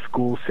day, the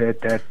school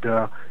said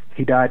that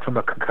he died from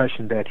a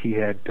concussion that he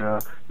had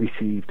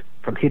received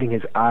from hitting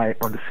his eye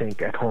on the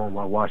sink at home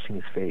while washing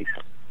his face.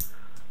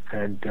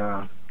 And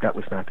that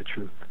was not the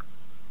truth.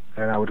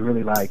 And I would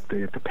really like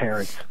the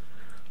parents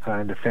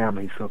and the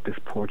families of this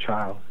poor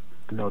child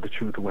to know the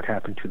truth of what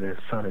happened to their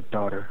son or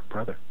daughter,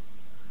 brother.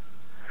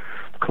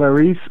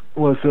 Clarice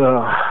was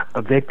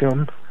a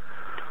victim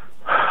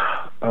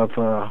of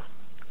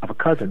a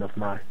cousin of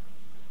mine.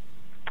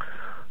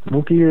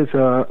 Mookie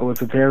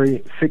was a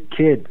very sick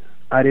kid.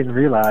 I didn't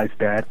realize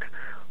that.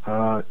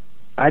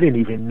 I didn't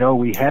even know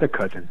we had a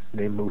cousin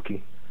named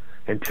Mookie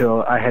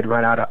until I had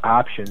run out of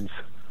options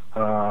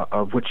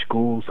of which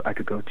schools I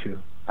could go to.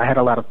 I had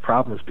a lot of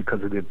problems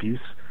because of the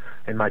abuse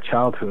in my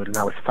childhood, and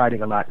I was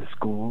fighting a lot in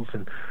schools,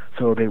 and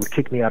so they would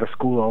kick me out of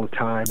school all the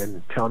time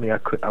and tell me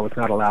I was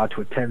not allowed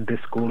to attend this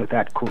school or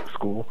that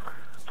school.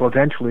 So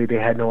eventually they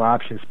had no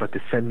options but to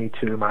send me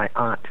to my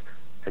aunt,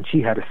 and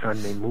she had a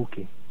son named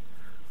Mookie.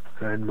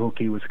 And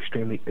Mookie was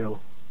extremely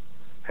ill.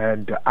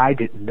 And I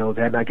didn't know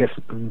that, and I guess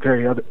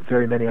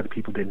very many other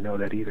people didn't know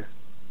that either.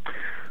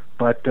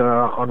 But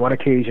on one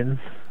occasion,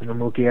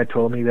 Mookie had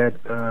told me that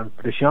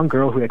this young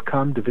girl who had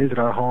come to visit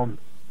our home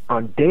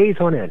on days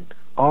on end,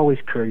 always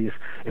courteous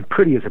and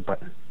pretty as a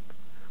button,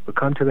 would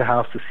come to the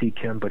house to seek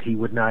him, but he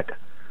would not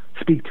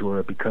speak to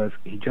her because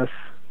he just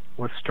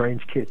was a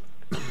strange kid.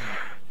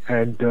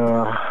 And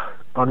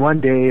on one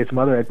day, his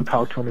mother had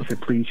talked to him and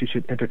said, "Please, you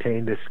should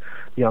entertain this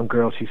young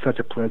girl. She's such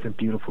a pleasant,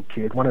 beautiful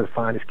kid, one of the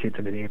finest kids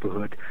in the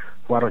neighborhood.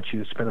 Why don't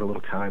you spend a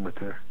little time with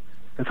her?"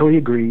 And so he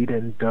agreed,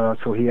 and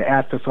so he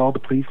asked us all to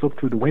please look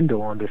through the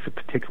window on this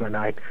particular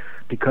night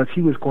because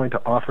he was going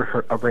to offer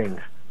her a ring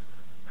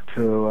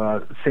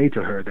to say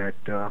to her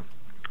that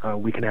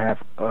we can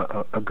have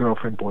a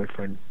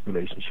girlfriend-boyfriend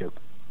relationship.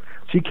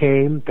 She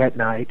came that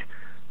night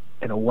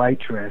in a white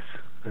dress,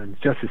 and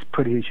just as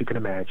pretty as you can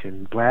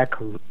imagine, black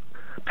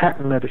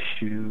patent leather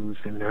shoes,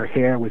 and her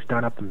hair was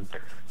done up in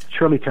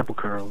Shirley Temple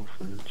curls,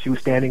 and she was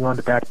standing on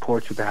the back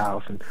porch of the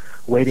house and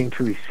waiting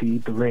to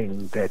receive the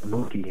ring that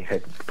Mookie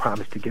had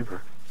promised to give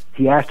her.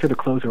 He asked her to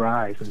close her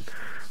eyes, and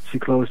she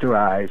closed her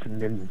eyes,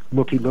 and then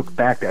Mookie looked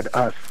back at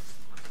us.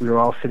 We were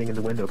all sitting in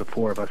the window, the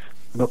four of us,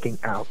 looking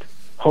out,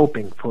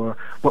 hoping for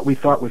what we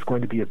thought was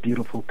going to be a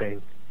beautiful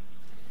thing.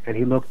 And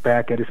he looked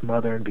back at his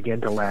mother and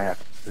began to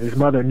laugh. And his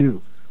mother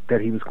knew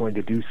that he was going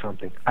to do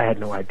something. I had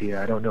no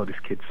idea. I don't know this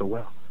kid so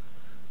well.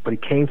 But he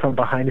came from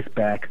behind his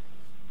back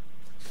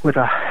with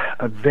a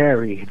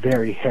very,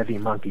 very heavy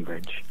monkey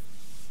wrench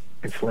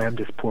and slammed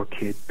this poor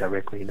kid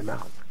directly in the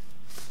mouth.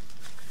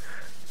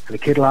 And the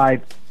kid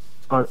lay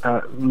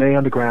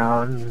on the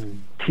ground,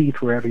 and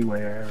teeth were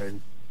everywhere,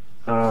 and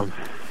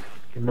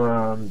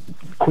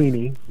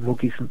Queenie,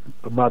 Mookie's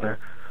mother,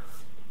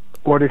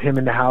 ordered him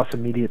in the house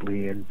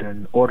immediately and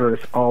then ordered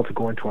us all to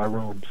go into our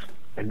rooms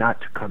and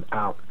not to come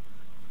out.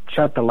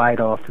 Shut the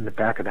light off in the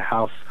back of the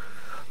house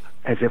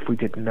as if we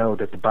didn't know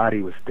that the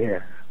body was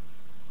there.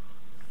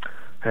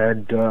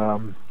 And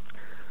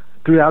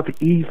throughout the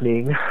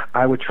evening,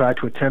 I would try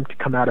to attempt to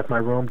come out of my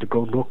room to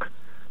go look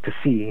to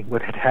see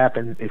what had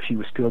happened, if she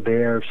was still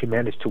there, if she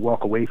managed to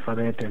walk away from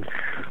it. And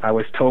I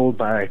was told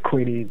by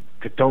Queenie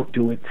to don't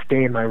do it,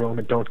 stay in my room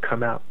and don't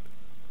come out.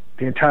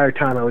 The entire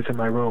time I was in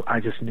my room, I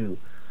just knew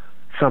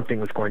something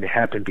was going to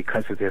happen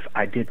because of this.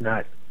 I did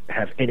not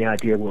have any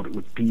idea what it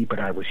would be, but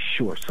I was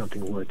sure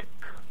something would.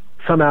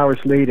 some hours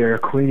later,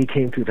 Queenie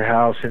came through the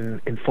house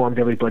and informed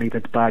everybody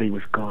that the body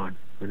was gone.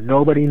 And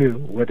nobody knew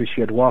whether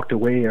she had walked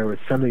away or if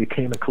somebody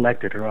came and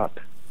collected her up.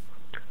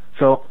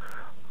 So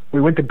we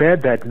went to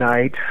bed that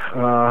night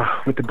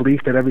with the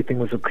belief that everything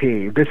was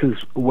okay. This is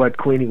what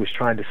Queenie was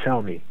trying to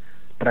sell me.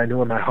 But I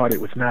knew in my heart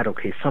it was not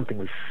okay. Something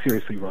was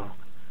seriously wrong.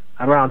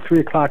 Around 3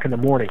 o'clock in the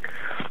morning,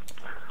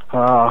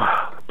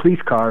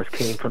 police cars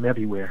came from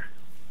everywhere.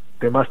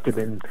 There must have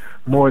been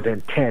more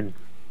than 10.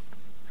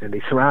 And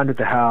they surrounded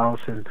the house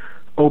and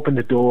opened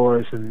the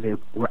doors, and they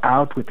were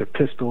out with their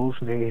pistols,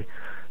 and they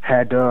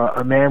had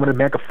a man with a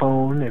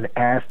megaphone and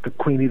asked the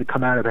Queenie to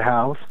come out of the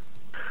house.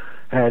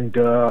 And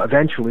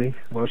eventually,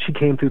 well, she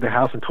came through the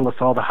house and told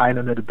us all to hide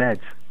under the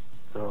beds.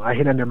 So I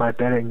hid under my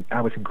bed, and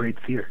I was in great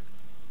fear.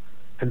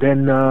 And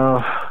then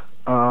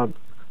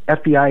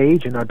FBI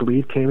agent, I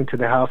believe, came into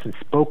the house and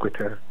spoke with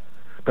her.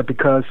 But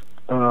because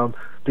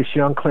this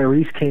young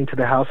Clarice came to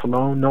the house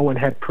alone, no one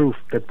had proof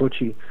that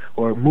Butchie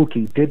or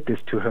Mookie did this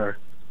to her.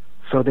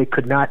 So they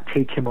could not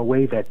take him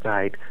away that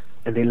night,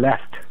 and they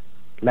left,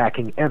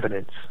 lacking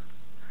evidence.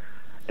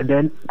 And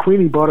then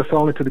Queenie brought us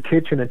all into the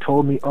kitchen and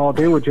told me, oh,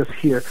 they were just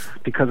here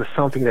because of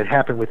something that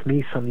happened with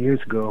me some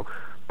years ago,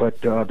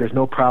 but there's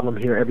no problem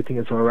here. Everything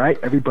is all right.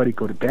 Everybody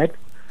go to bed,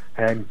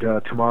 and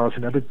tomorrow's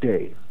another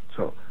day.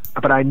 So,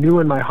 but I knew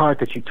in my heart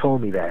that she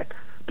told me that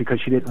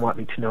because she didn't want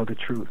me to know the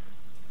truth.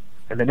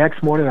 And the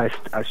next morning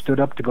I stood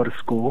up to go to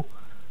school,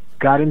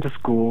 got into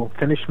school,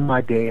 finished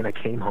my day, and I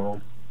came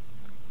home.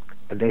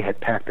 And they had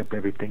packed up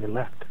everything and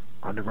left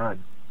on the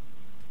run.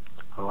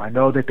 Oh, I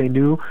know that they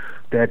knew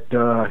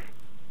that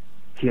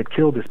he had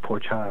killed this poor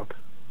child,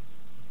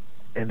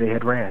 and they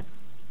had ran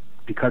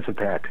because of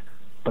that.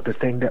 But the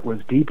thing that was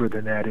deeper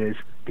than that is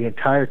the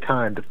entire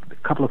time, the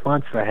couple of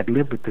months that I had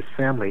lived with this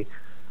family,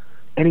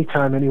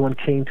 anytime anyone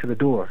came to the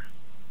door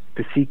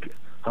to seek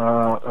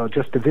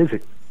just to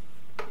visit,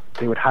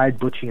 they would hide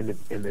Butchie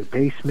in the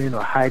basement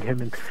or hide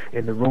him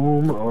in the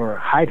room or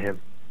hide him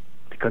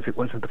because it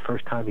wasn't the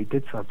first time he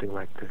did something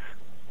like this.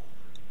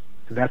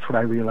 And that's what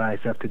I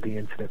realized after the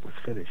incident was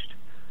finished.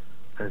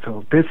 And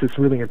so this is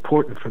really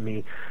important for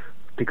me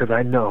because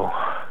I know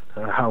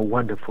how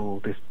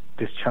wonderful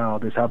this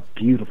child is, how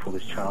beautiful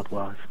this child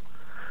was.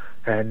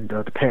 And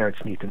the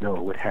parents need to know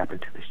what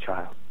happened to this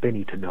child. They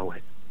need to know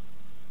it.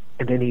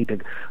 And they need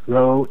to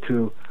go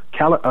to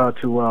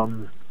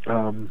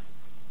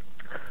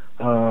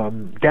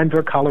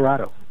Denver,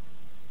 Colorado,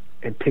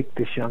 and pick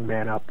this young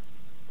man up.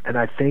 And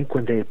I think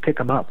when they pick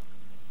him up,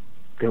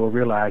 they will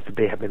realize that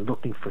they have been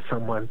looking for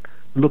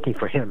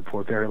him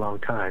for a very long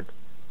time.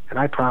 And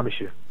I promise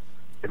you,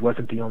 it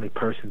wasn't the only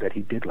person that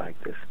he did like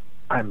this.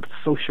 I'm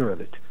so sure of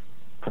it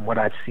from what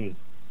I've seen.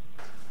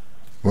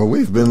 Well,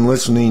 we've been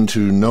listening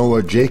to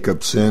Noah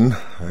Jacobson.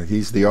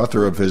 He's the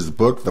author of his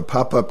book, The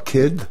Pop-Up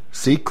Kid,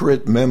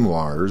 Secret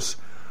Memoirs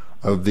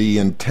of the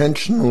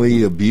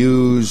Intentionally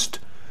Abused.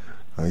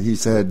 He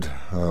said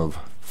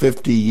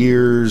 50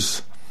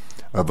 years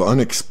of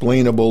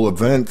unexplainable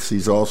events.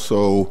 He's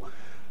also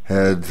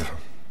had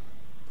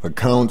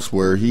accounts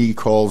where he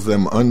calls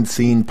them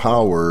unseen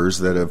powers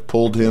that have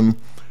pulled him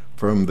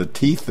from the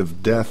teeth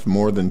of death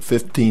more than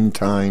 15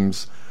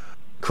 times.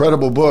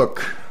 Incredible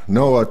book.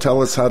 Noah,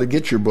 tell us how to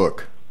get your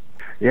book.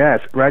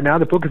 Yes, right now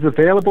the book is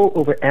available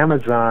over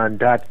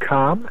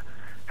Amazon.com,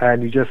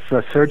 and you just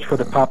search for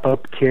The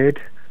Pop-Up Kid,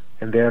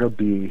 and there it'll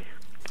be.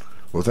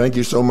 Well, thank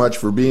you so much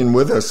for being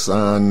with us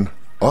on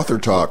Author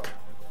Talk.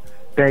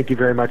 Thank you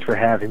very much for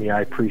having me.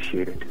 I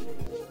appreciate it.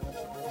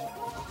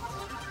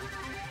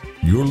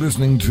 You're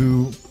listening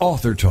to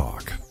Author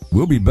Talk.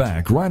 We'll be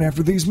back right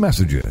after these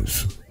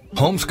messages.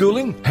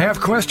 Homeschooling? Have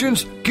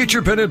questions? Get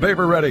your pen and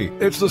paper ready.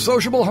 It's the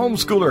sociable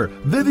homeschooler,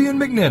 Vivian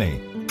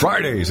McNinney.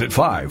 Fridays at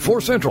 5,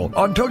 4 Central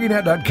on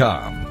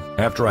TogiNet.com.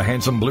 After a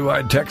handsome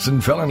blue-eyed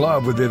Texan fell in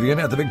love with Vivian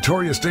at the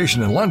Victoria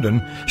Station in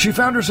London, she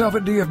found herself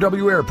at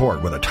DFW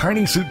Airport with a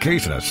tiny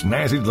suitcase and a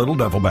snazzy little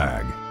duffel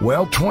bag.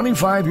 Well,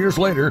 25 years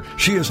later,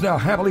 she is now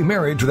happily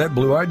married to that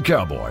blue-eyed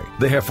cowboy.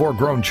 They have 4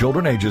 grown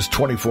children ages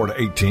 24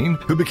 to 18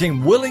 who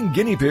became willing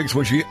guinea pigs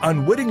when she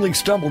unwittingly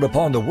stumbled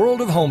upon the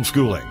world of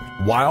homeschooling.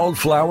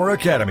 Wildflower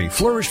Academy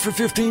flourished for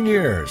 15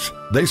 years.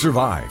 They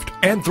survived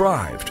and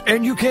thrived,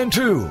 and you can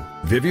too.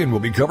 Vivian will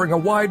be covering a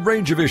wide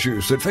range of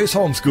issues that face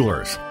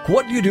homeschoolers.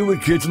 What do you do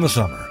with kids in the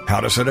summer?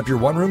 How to set up your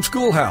one-room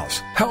schoolhouse?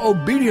 How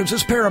obedience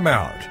is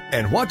paramount?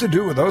 And what to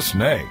do with those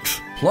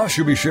snakes? Plus,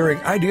 you'll be sharing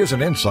ideas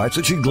and insights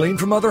that she gleaned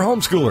from other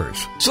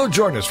homeschoolers. So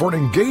join us for an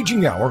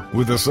engaging hour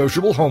with the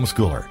sociable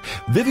homeschooler,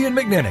 Vivian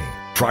McNinney.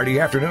 Friday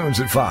afternoons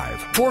at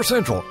 5, 4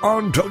 Central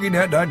on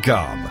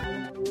TogiNet.com.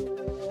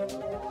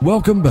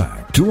 Welcome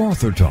back to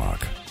Author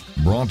Talk,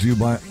 brought to you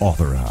by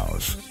Author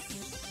House,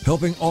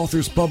 helping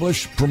authors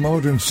publish,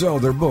 promote, and sell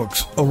their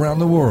books around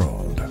the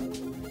world.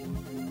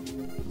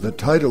 The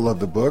title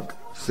of the book,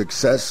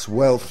 Success,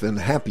 Wealth, and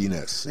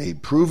Happiness, A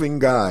Proving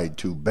Guide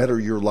to Better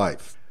Your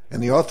Life.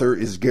 And the author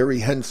is Gary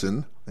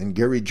Henson, and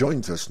Gary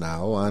joins us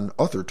now on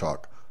Author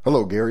Talk.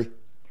 Hello, Gary.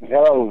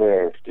 Hello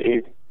there,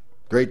 Steve.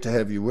 Great to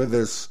have you with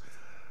us.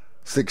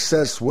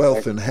 success,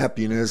 wealth, and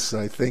happiness.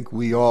 I think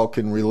we all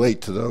can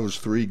relate to those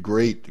three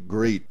great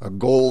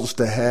goals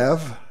to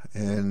have.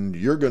 And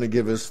you're going to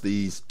give us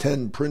these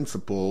 10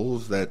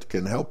 principles that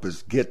can help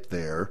us get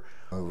there.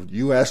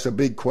 You asked a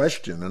big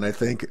question, and I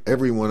think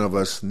every one of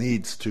us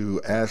needs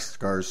to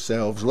ask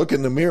ourselves, look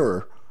in the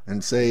mirror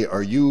and say,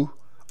 are you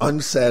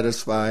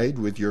unsatisfied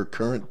with your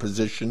current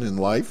position in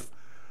life?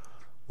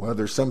 Well,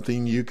 there's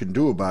something you can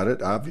do about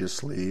it,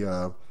 obviously.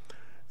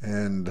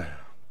 And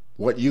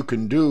what you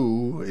can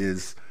do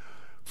is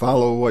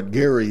follow what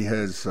Gary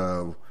has,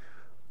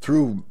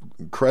 through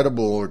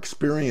incredible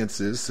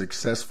experiences,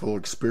 successful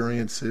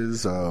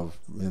experiences,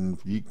 and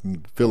you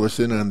can fill us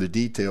in on the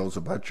details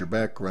about your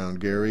background,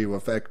 Gary. Well,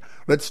 in fact,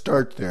 let's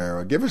start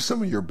there. Give us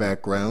some of your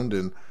background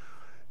and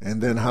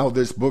then how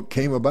this book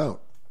came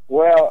about.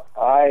 Well,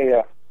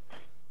 I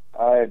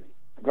had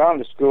gone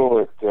to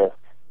school at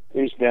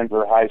East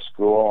Denver High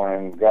School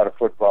and got a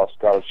football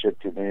scholarship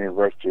to the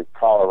University of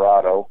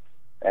Colorado,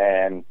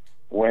 and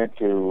went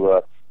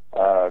to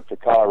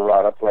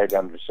Colorado, played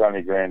under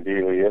Sonny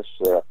Grandelius,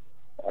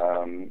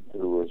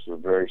 who was a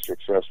very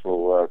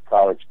successful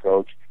college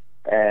coach.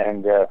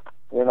 And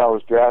then I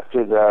was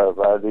drafted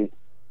by the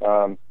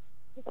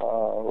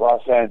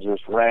Los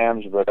Angeles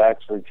Rams, but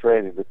actually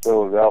traded to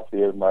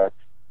Philadelphia my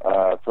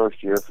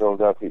first year,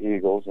 Philadelphia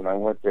Eagles, and I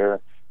went there,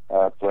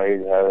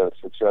 played, had a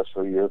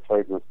successful year,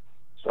 played with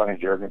Sonny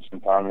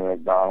Jurgensen, Tommy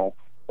McDonald,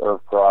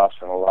 Irv Cross,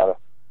 and a lot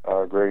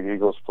of great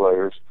Eagles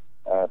players,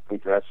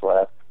 Pete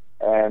Retzlaff.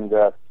 And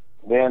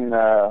then,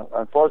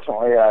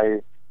 unfortunately,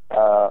 I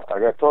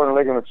got torn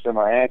ligaments in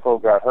my ankle,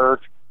 got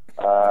hurt,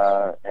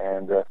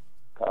 and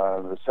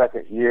the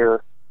second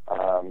year,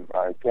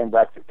 I came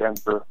back to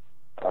Denver,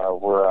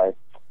 where I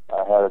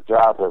had a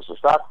job as a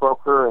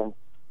stockbroker, and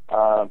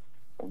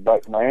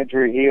but my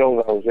injury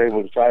healed. I was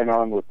able to sign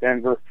on with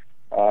Denver,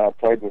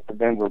 played with the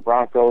Denver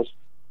Broncos.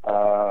 In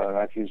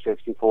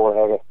 1964,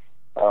 had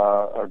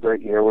a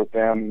great year with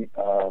them.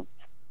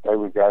 Played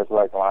with guys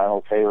like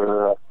Lionel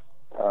Taylor.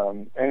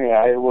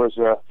 Anyhow, it was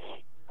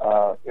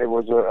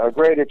a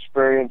great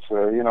experience.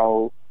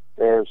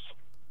 There's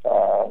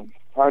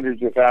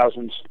hundreds of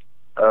thousands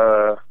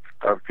of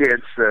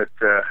kids that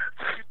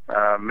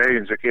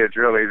millions of kids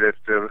really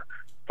that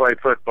play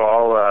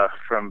football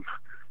from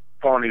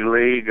Pony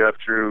League up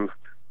through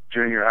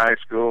junior high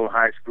school,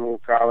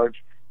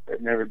 college,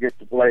 that never get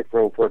to play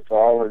pro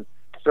football. And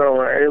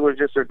so it was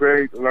just a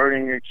great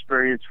learning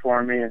experience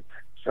for me, and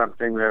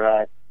something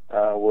that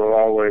I will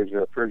always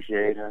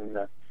appreciate and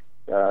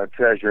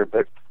treasure.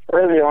 But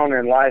early on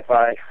in life,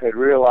 I had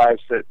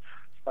realized that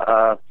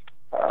I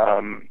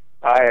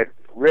had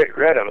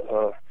read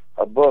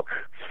a book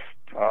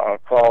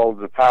called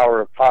The Power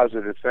of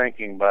Positive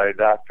Thinking by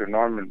Dr.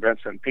 Norman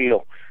Vincent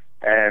Peale.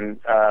 And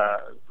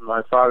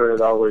my father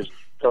had always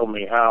told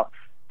me how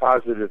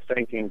positive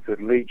thinking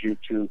could lead you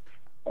to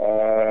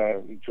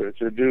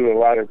do a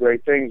lot of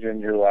great things in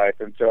your life.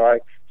 And so I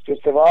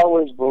just have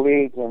always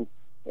believed in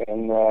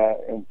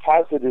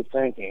positive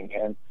thinking.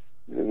 And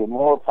the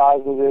more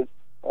positive,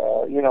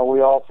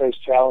 we all face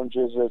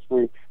challenges as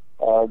we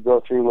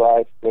go through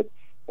life, but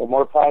the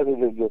more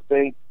positive you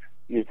think,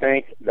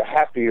 the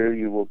happier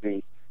you will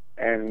be.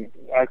 And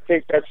I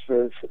think that's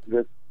the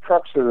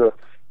crux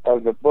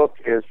of the book,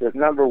 is that,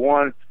 number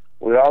one,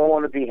 we all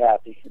want to be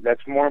happy.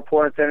 That's more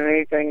important than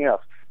anything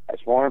else.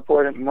 That's more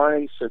important than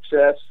money,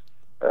 success,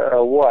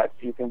 what?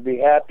 You can be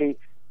happy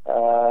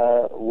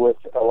with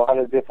a lot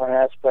of different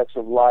aspects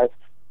of life,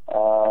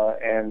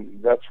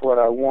 and that's what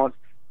I want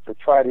to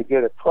try to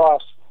get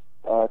across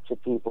to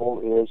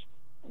people, is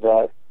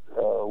that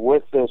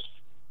with this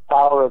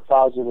power of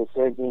positive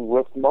thinking,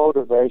 with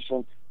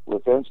motivation,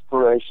 with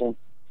inspiration,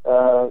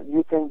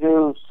 you can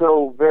do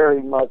so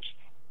very much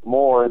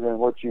more than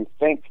what you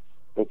think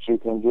that you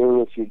can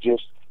do if you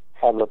just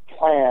have a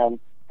plan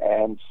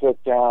and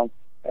sit down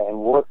and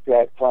work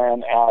that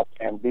plan out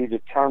and be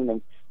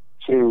determined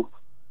to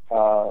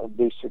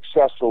be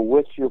successful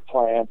with your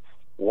plan,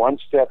 one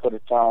step at a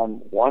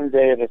time, one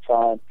day at a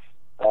time.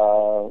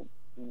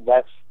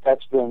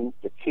 That's been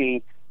the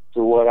key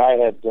to what I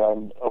had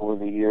done over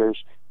the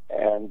years,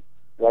 and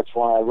that's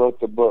why I wrote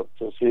the book,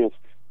 to see if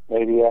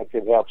maybe I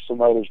could help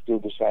some others do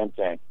the same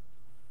thing.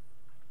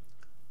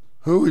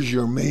 Who is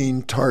your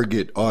main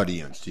target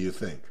audience, do you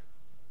think?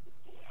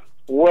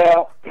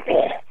 Well,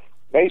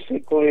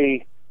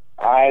 basically,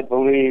 I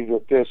believe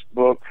that this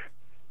book,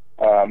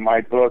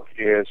 my book,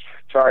 is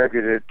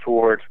targeted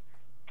toward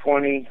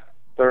 20,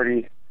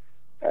 30,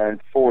 and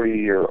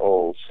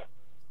 40-year-olds.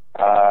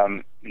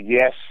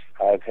 Yes,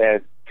 I've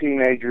had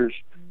teenagers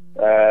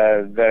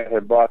that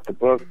have bought the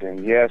book,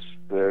 and yes,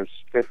 there's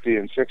 50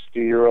 and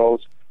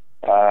 60-year-olds,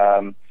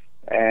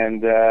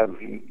 and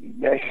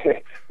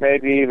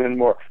maybe even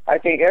more. I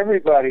think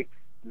everybody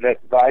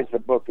that buys the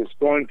book is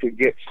going to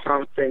get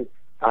something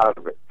out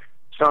of it,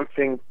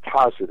 something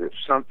positive,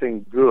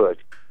 something good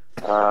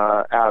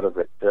out of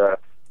it. But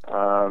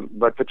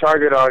the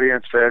target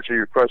audience, to answer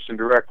your question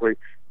directly,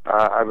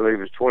 I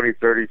believe is 20,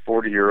 30,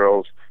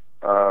 40-year-olds,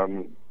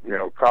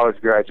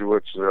 college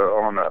graduates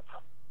on up.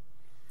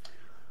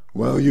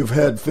 Well, you've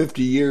had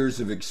 50 years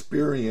of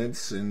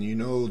experience, and you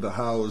know the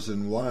hows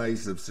and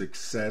whys of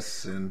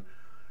success, and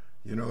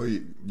you know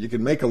you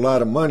can make a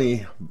lot of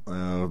money,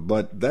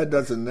 but that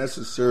doesn't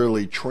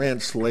necessarily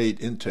translate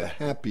into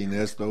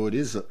happiness, though it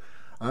is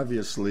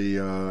obviously,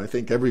 I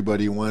think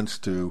everybody wants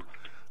to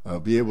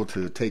be able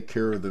to take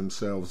care of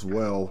themselves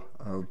well.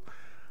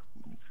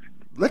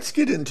 Let's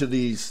get into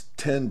these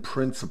 10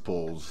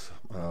 principles.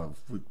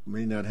 We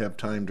may not have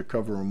time to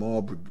cover them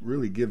all, but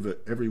really give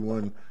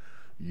everyone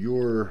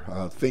your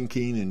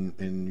thinking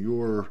and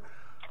your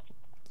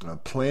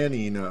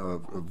planning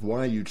of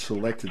why you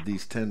selected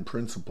these 10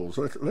 principles.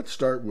 Let's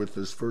start with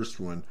this first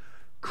one.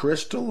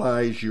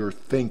 Crystallize your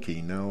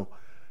thinking. Now,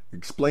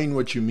 explain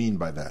what you mean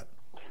by that.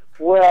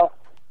 Well,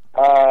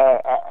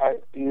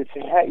 you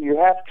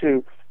have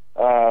to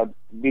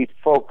be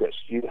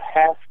focused. You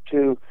have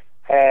to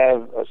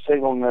have a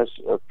singleness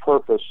of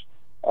purpose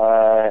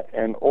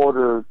in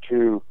order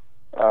to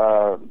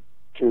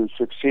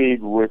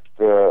succeed with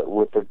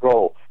the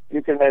goal.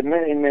 You can have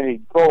many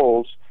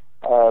goals,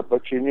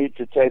 but you need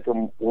to take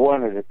them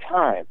one at a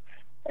time,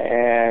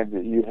 and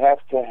you have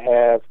to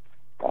have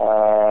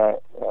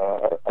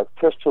a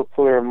crystal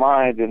clear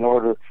mind in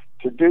order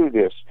to do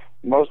this.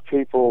 Most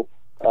people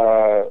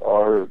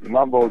are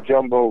mumbo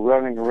jumbo,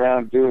 running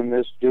around doing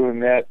this, doing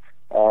that,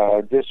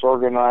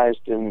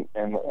 disorganized in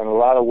a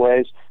lot of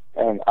ways,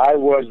 and I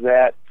was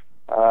that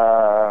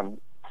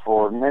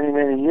for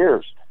many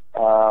years.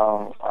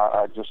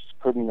 I just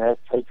couldn't have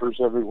papers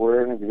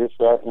everywhere and this,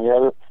 that, and the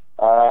other.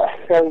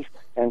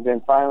 And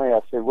then finally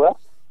I said, no,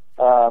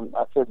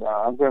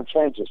 I'm going to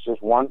change this,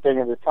 just one thing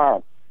at a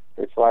time.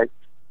 It's like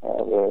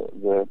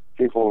the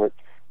people that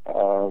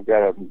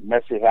got a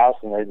messy house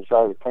and they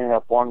decide to clean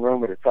up one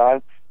room at a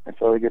time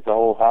until they get the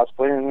whole house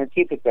clean, and they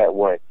keep it that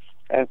way.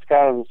 And it's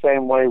kind of the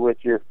same way with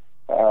your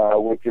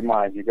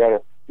mind. You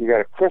got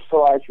to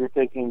crystallize your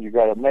thinking. You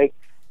got to make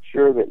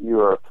sure that you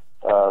are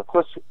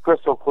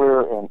crystal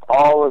clear in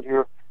all of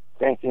your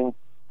thinking,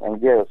 and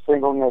get a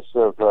singleness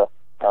of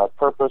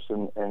purpose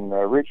in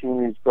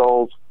reaching these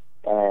goals,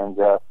 and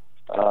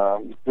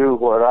do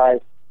what I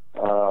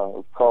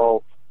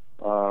call,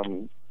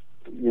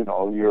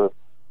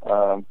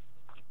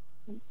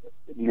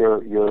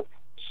 your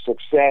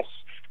success.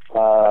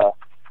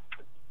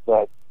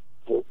 But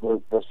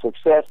the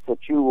success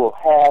that you will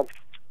have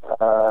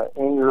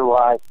in your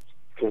life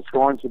is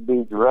going to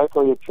be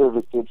directly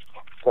attributed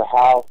to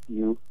how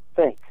you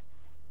think,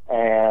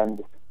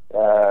 and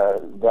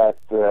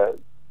that's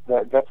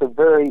a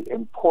very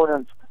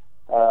important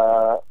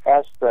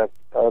aspect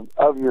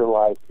of your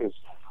life is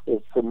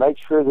to make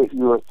sure that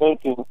you are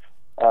thinking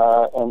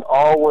and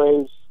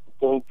always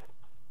think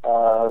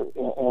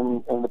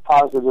in the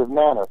positive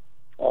manner.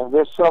 And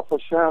this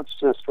self-assurance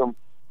system,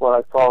 what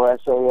I call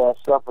SAS,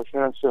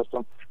 self-assurance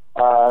system,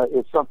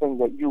 is something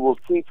that you will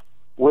keep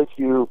with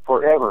you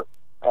forever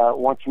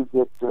once you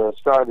get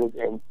started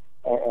and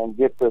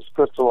get this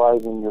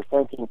crystallizing your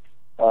thinking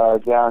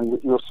down.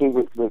 You'll see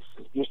that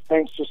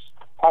things just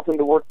happen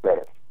to work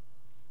better.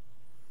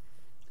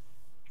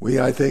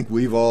 I think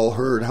we've all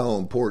heard how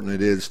important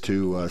it is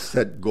to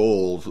set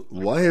goals.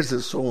 Why is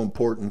it so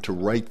important to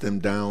write them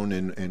down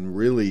and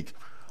really,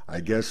 I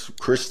guess,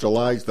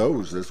 crystallize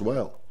those as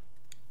well?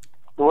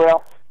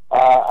 Well,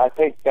 I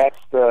think that's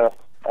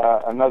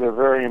another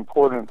very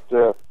important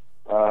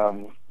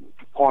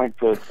point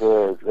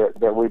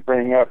that we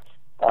bring up.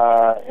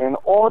 In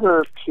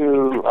order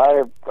to,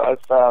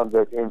 I've found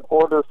that in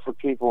order for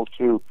people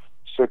to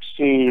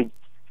succeed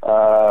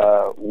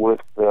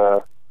with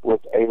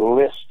a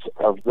list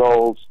of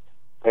goals,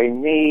 they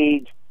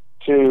need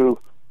to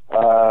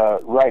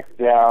write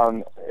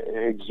down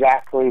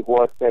exactly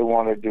what they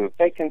want to do. If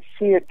they can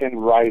see it in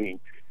writing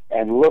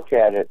and look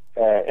at it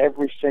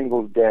every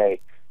single day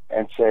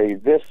and say,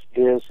 this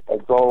is a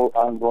goal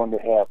I'm going to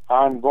have.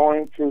 I'm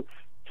going to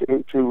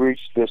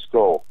reach this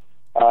goal.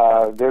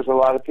 There's a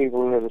lot of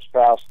people that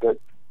espouse that,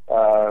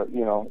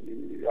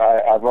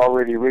 I've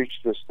already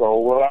reached this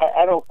goal. Well,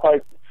 I don't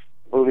quite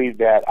believe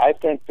that. I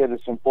think that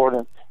it's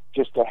important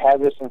just to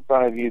have this in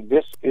front of you.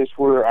 This is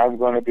where I'm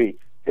going to be.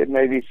 It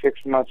may be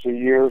 6 months, a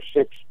year,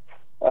 6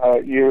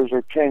 years,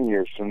 or 10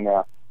 years from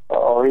now,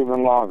 or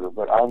even longer,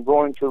 but I'm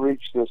going to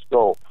reach this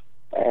goal.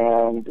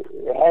 And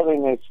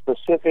having a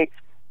specific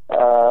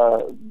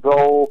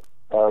goal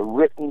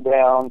written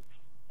down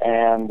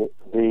and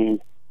the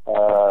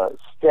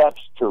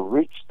steps to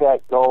reach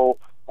that goal,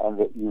 and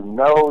that you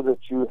know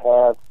that you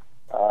have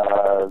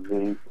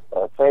the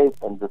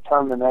faith and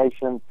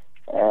determination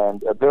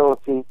and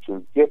ability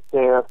to get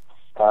there,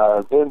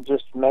 then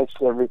just makes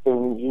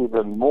everything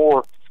even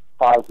more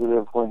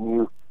positive when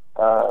you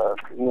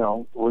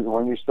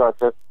when you start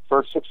that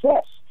first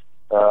success.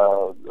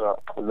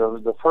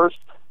 The first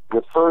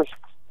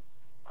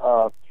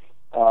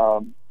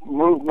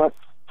movement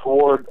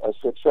toward a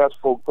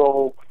successful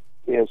goal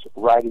is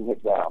writing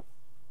it down.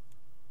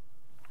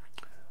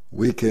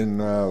 We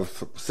can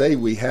say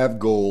we have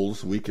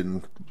goals, we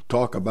can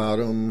talk about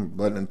them,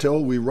 but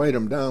until we write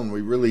them down, we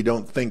really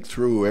don't think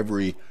through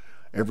every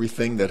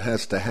everything that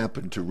has to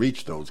happen to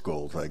reach those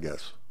goals, I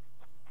guess.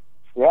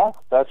 Yeah,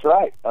 that's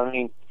right. I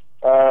mean,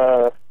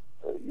 I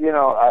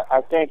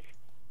think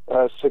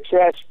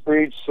success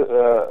breeds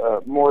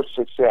more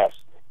success.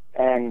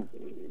 And,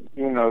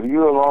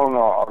 you alone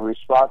are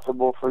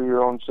responsible for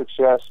your own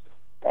success.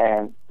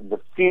 And the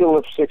feel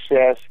of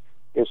success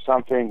is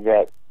something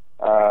that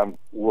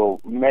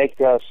will make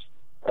us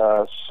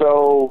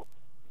so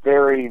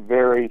very,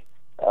 very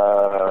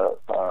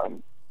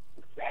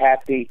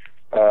happy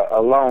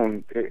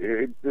alone.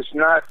 It's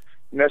not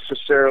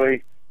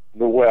necessarily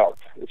the wealth.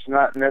 It's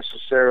not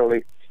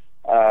necessarily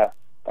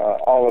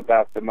all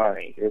about the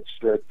money. It's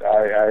that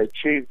I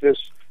achieved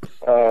this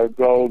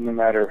goal no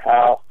matter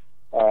how,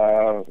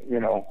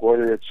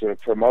 whether it's a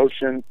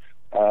promotion,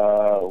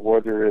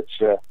 whether it's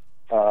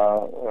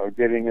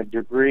getting a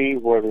degree,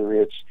 whether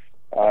it's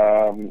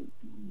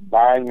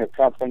buying a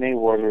company,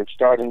 whether it's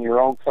starting your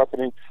own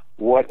company,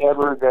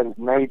 whatever that it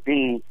may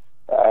be,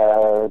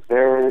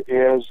 there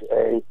is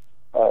a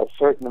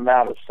certain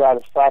amount of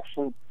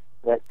satisfaction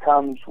that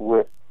comes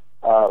with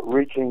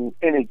reaching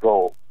any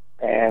goal.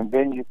 And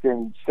then you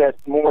can set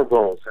more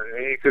goals, and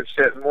then you can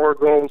set more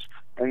goals,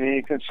 and then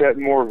you can set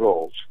more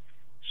goals.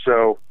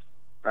 So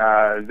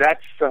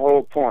that's the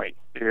whole point,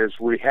 is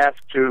we have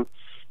to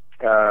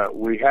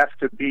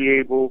be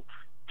able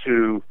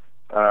to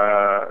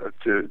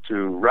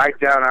write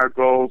down our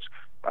goals.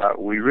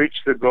 We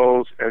reach the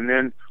goals, and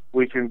then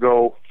we can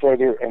go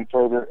further and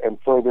further and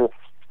further,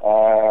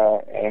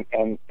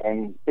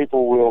 and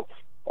people will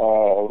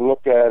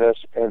look at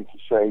us and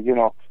say,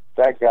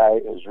 that guy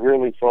is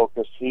really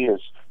focused. He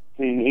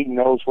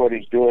knows what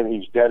he's doing.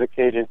 He's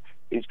dedicated.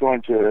 He's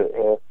going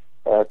to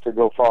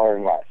go far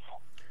in life.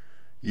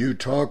 You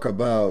talk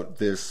about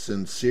this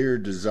sincere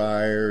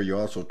desire. You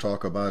also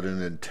talk about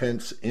an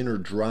intense inner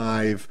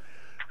drive.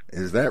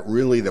 Is that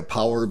really the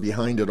power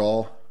behind it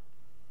all?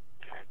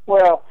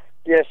 Well,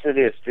 yes, it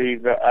is,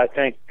 Steve. I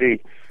think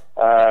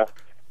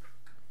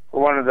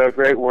one of the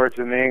great words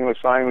in the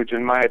English language,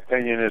 in my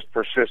opinion, is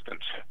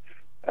persistence.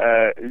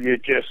 You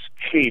just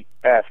keep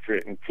after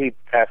it and keep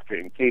after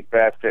it and keep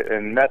after it,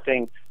 and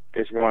nothing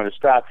is going to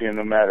stop you,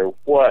 no matter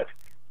what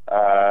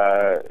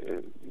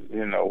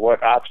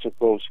what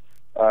obstacles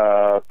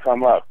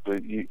come up.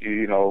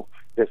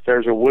 If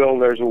there's a will,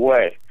 there's a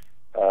way.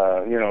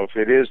 If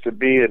it is to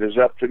be, it is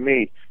up to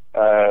me.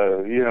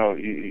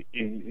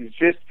 It's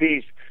just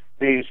these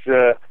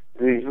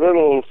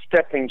little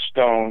stepping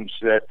stones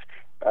that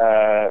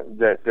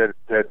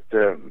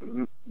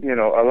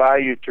allow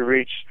you to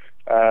reach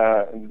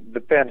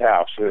the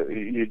penthouse.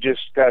 You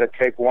just got to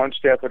take one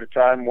step at a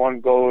time, one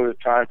goal at a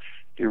time.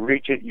 You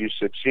reach it, you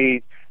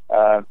succeed.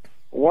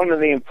 One of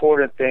the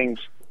important things,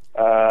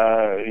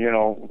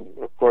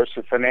 of course,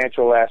 the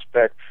financial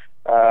aspect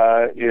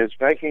is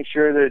making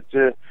sure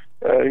that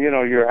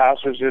your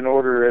house is in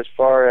order as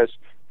far as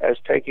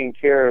taking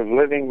care of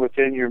living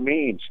within your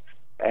means,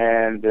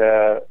 and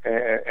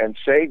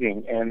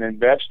saving and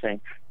investing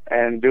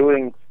and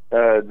doing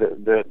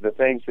the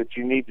things that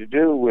you need to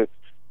do with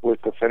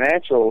the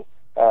financial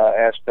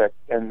aspect,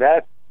 and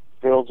that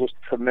builds a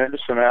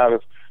tremendous amount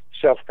of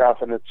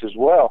self-confidence as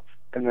well.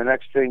 And the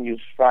next thing you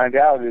find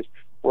out is,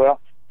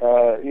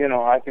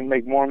 I can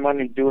make more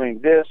money doing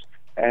this,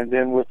 and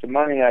then with the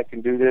money I can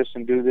do this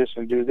and do this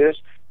and do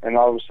this, and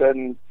all of a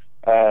sudden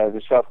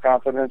the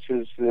self-confidence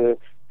is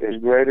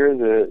greater,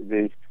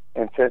 the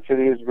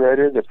intensity is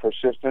greater, the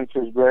persistence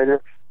is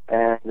greater,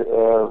 and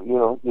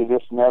you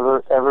just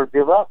never ever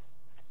give up.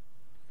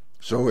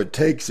 So it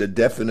takes a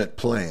definite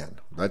plan.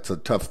 That's a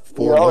tough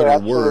four-letter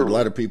word. A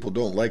lot of people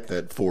don't like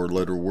that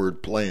four-letter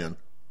word, plan.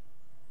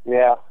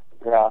 Yeah.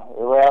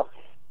 Well,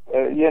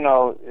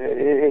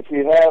 if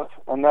you have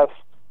enough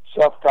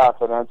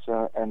self-confidence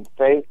and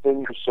faith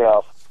in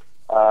yourself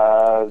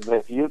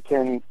that you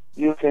can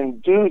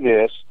do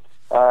this,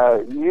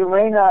 you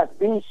may not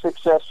be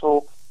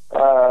successful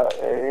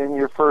in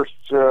your first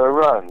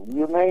run.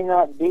 You may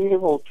not be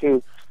able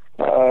to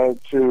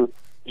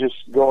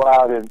just go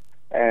out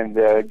and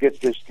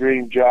get this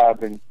dream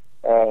job, and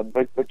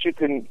but you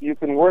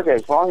can work it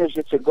as long as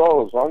it's a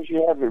goal, as long as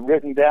you have it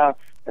written down,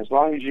 as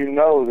long as you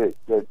know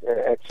that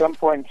at some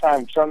point in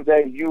time,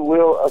 someday, you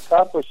will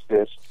accomplish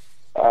this.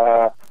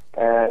 It's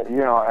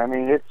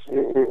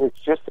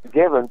just a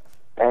given,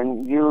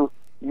 and you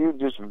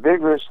just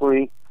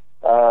vigorously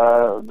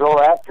go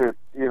after it.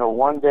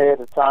 One day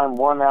at a time,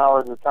 1 hour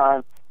at a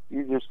time.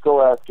 You just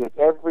go after it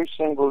every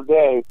single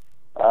day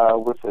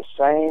with the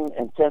same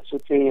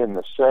intensity and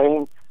the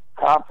same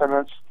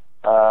confidence,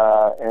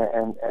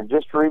 and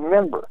just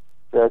remember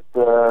that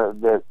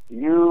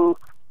you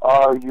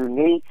are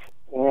unique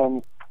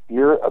in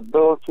your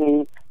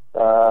ability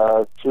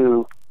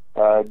to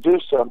do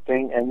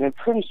something, and then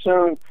pretty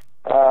soon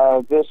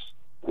this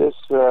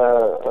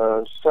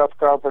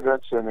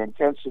self-confidence and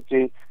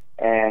intensity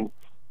and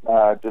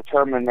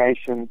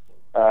determination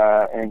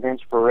and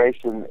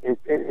inspiration,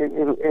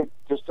 it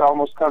just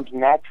almost comes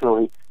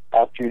naturally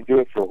after you do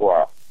it for a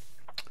while.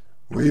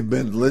 We've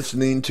been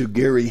listening to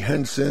Gary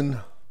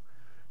Henson.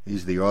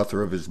 He's the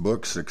author of his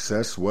book,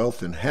 Success,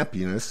 Wealth, and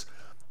Happiness,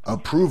 a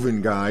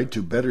proven guide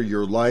to better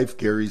your life.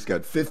 Gary's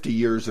got 50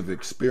 years of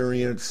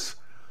experience.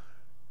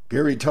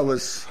 Gary, tell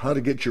us how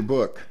to get your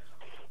book.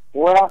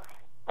 Well,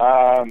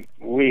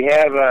 we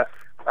have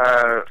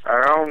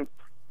our own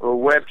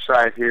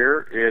website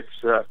here. It's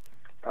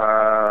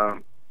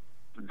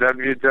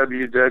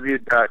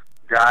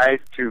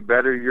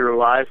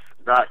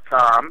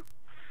www.guidetobetteryourlife.com.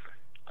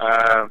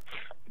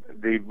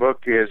 The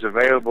book is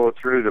available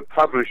through the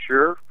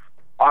publisher,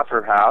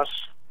 Author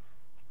House,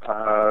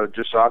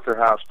 just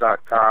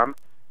authorhouse.com.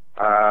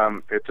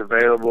 It's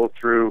available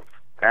through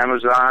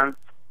Amazon,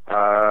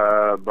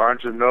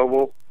 Barnes &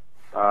 Noble,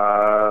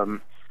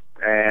 and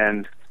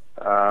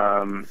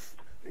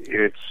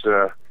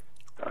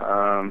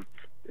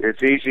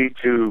it's easy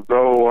to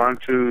go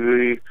onto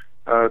the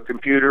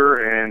computer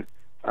and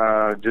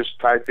just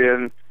type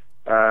in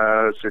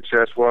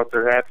Success, Wealth,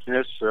 or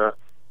Happiness.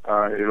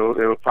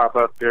 It'll pop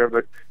up there.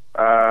 But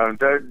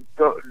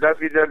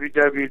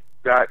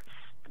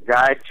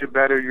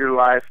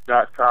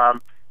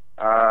www.guidetobetteryourlife.com.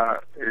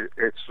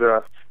 It's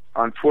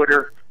on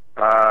Twitter.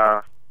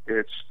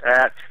 It's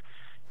at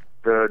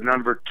the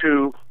number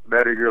 2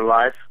 Better Your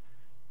Life,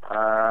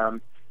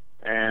 and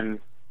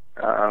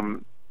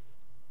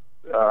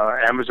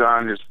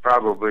Amazon is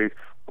probably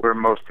where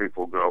most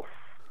people go.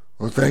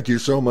 Well, thank you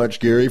so much,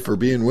 Gary, for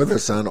being with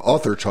us on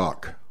Author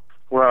Talk.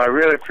 Well, I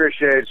really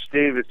appreciate it,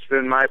 Steve. It's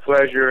been my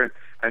pleasure, and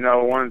I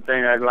know one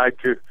thing I'd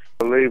like to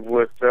leave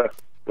with the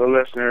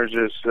listeners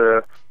is,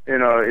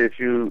 if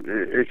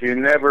you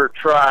never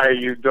try,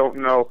 you don't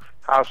know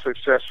how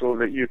successful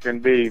that you can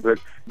be. But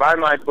buy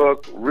my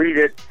book, read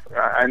it.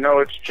 I know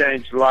it's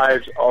changed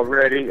lives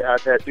already.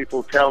 I've had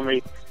people tell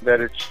me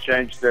that it's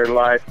changed their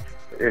life.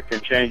 It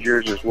can change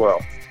yours as well.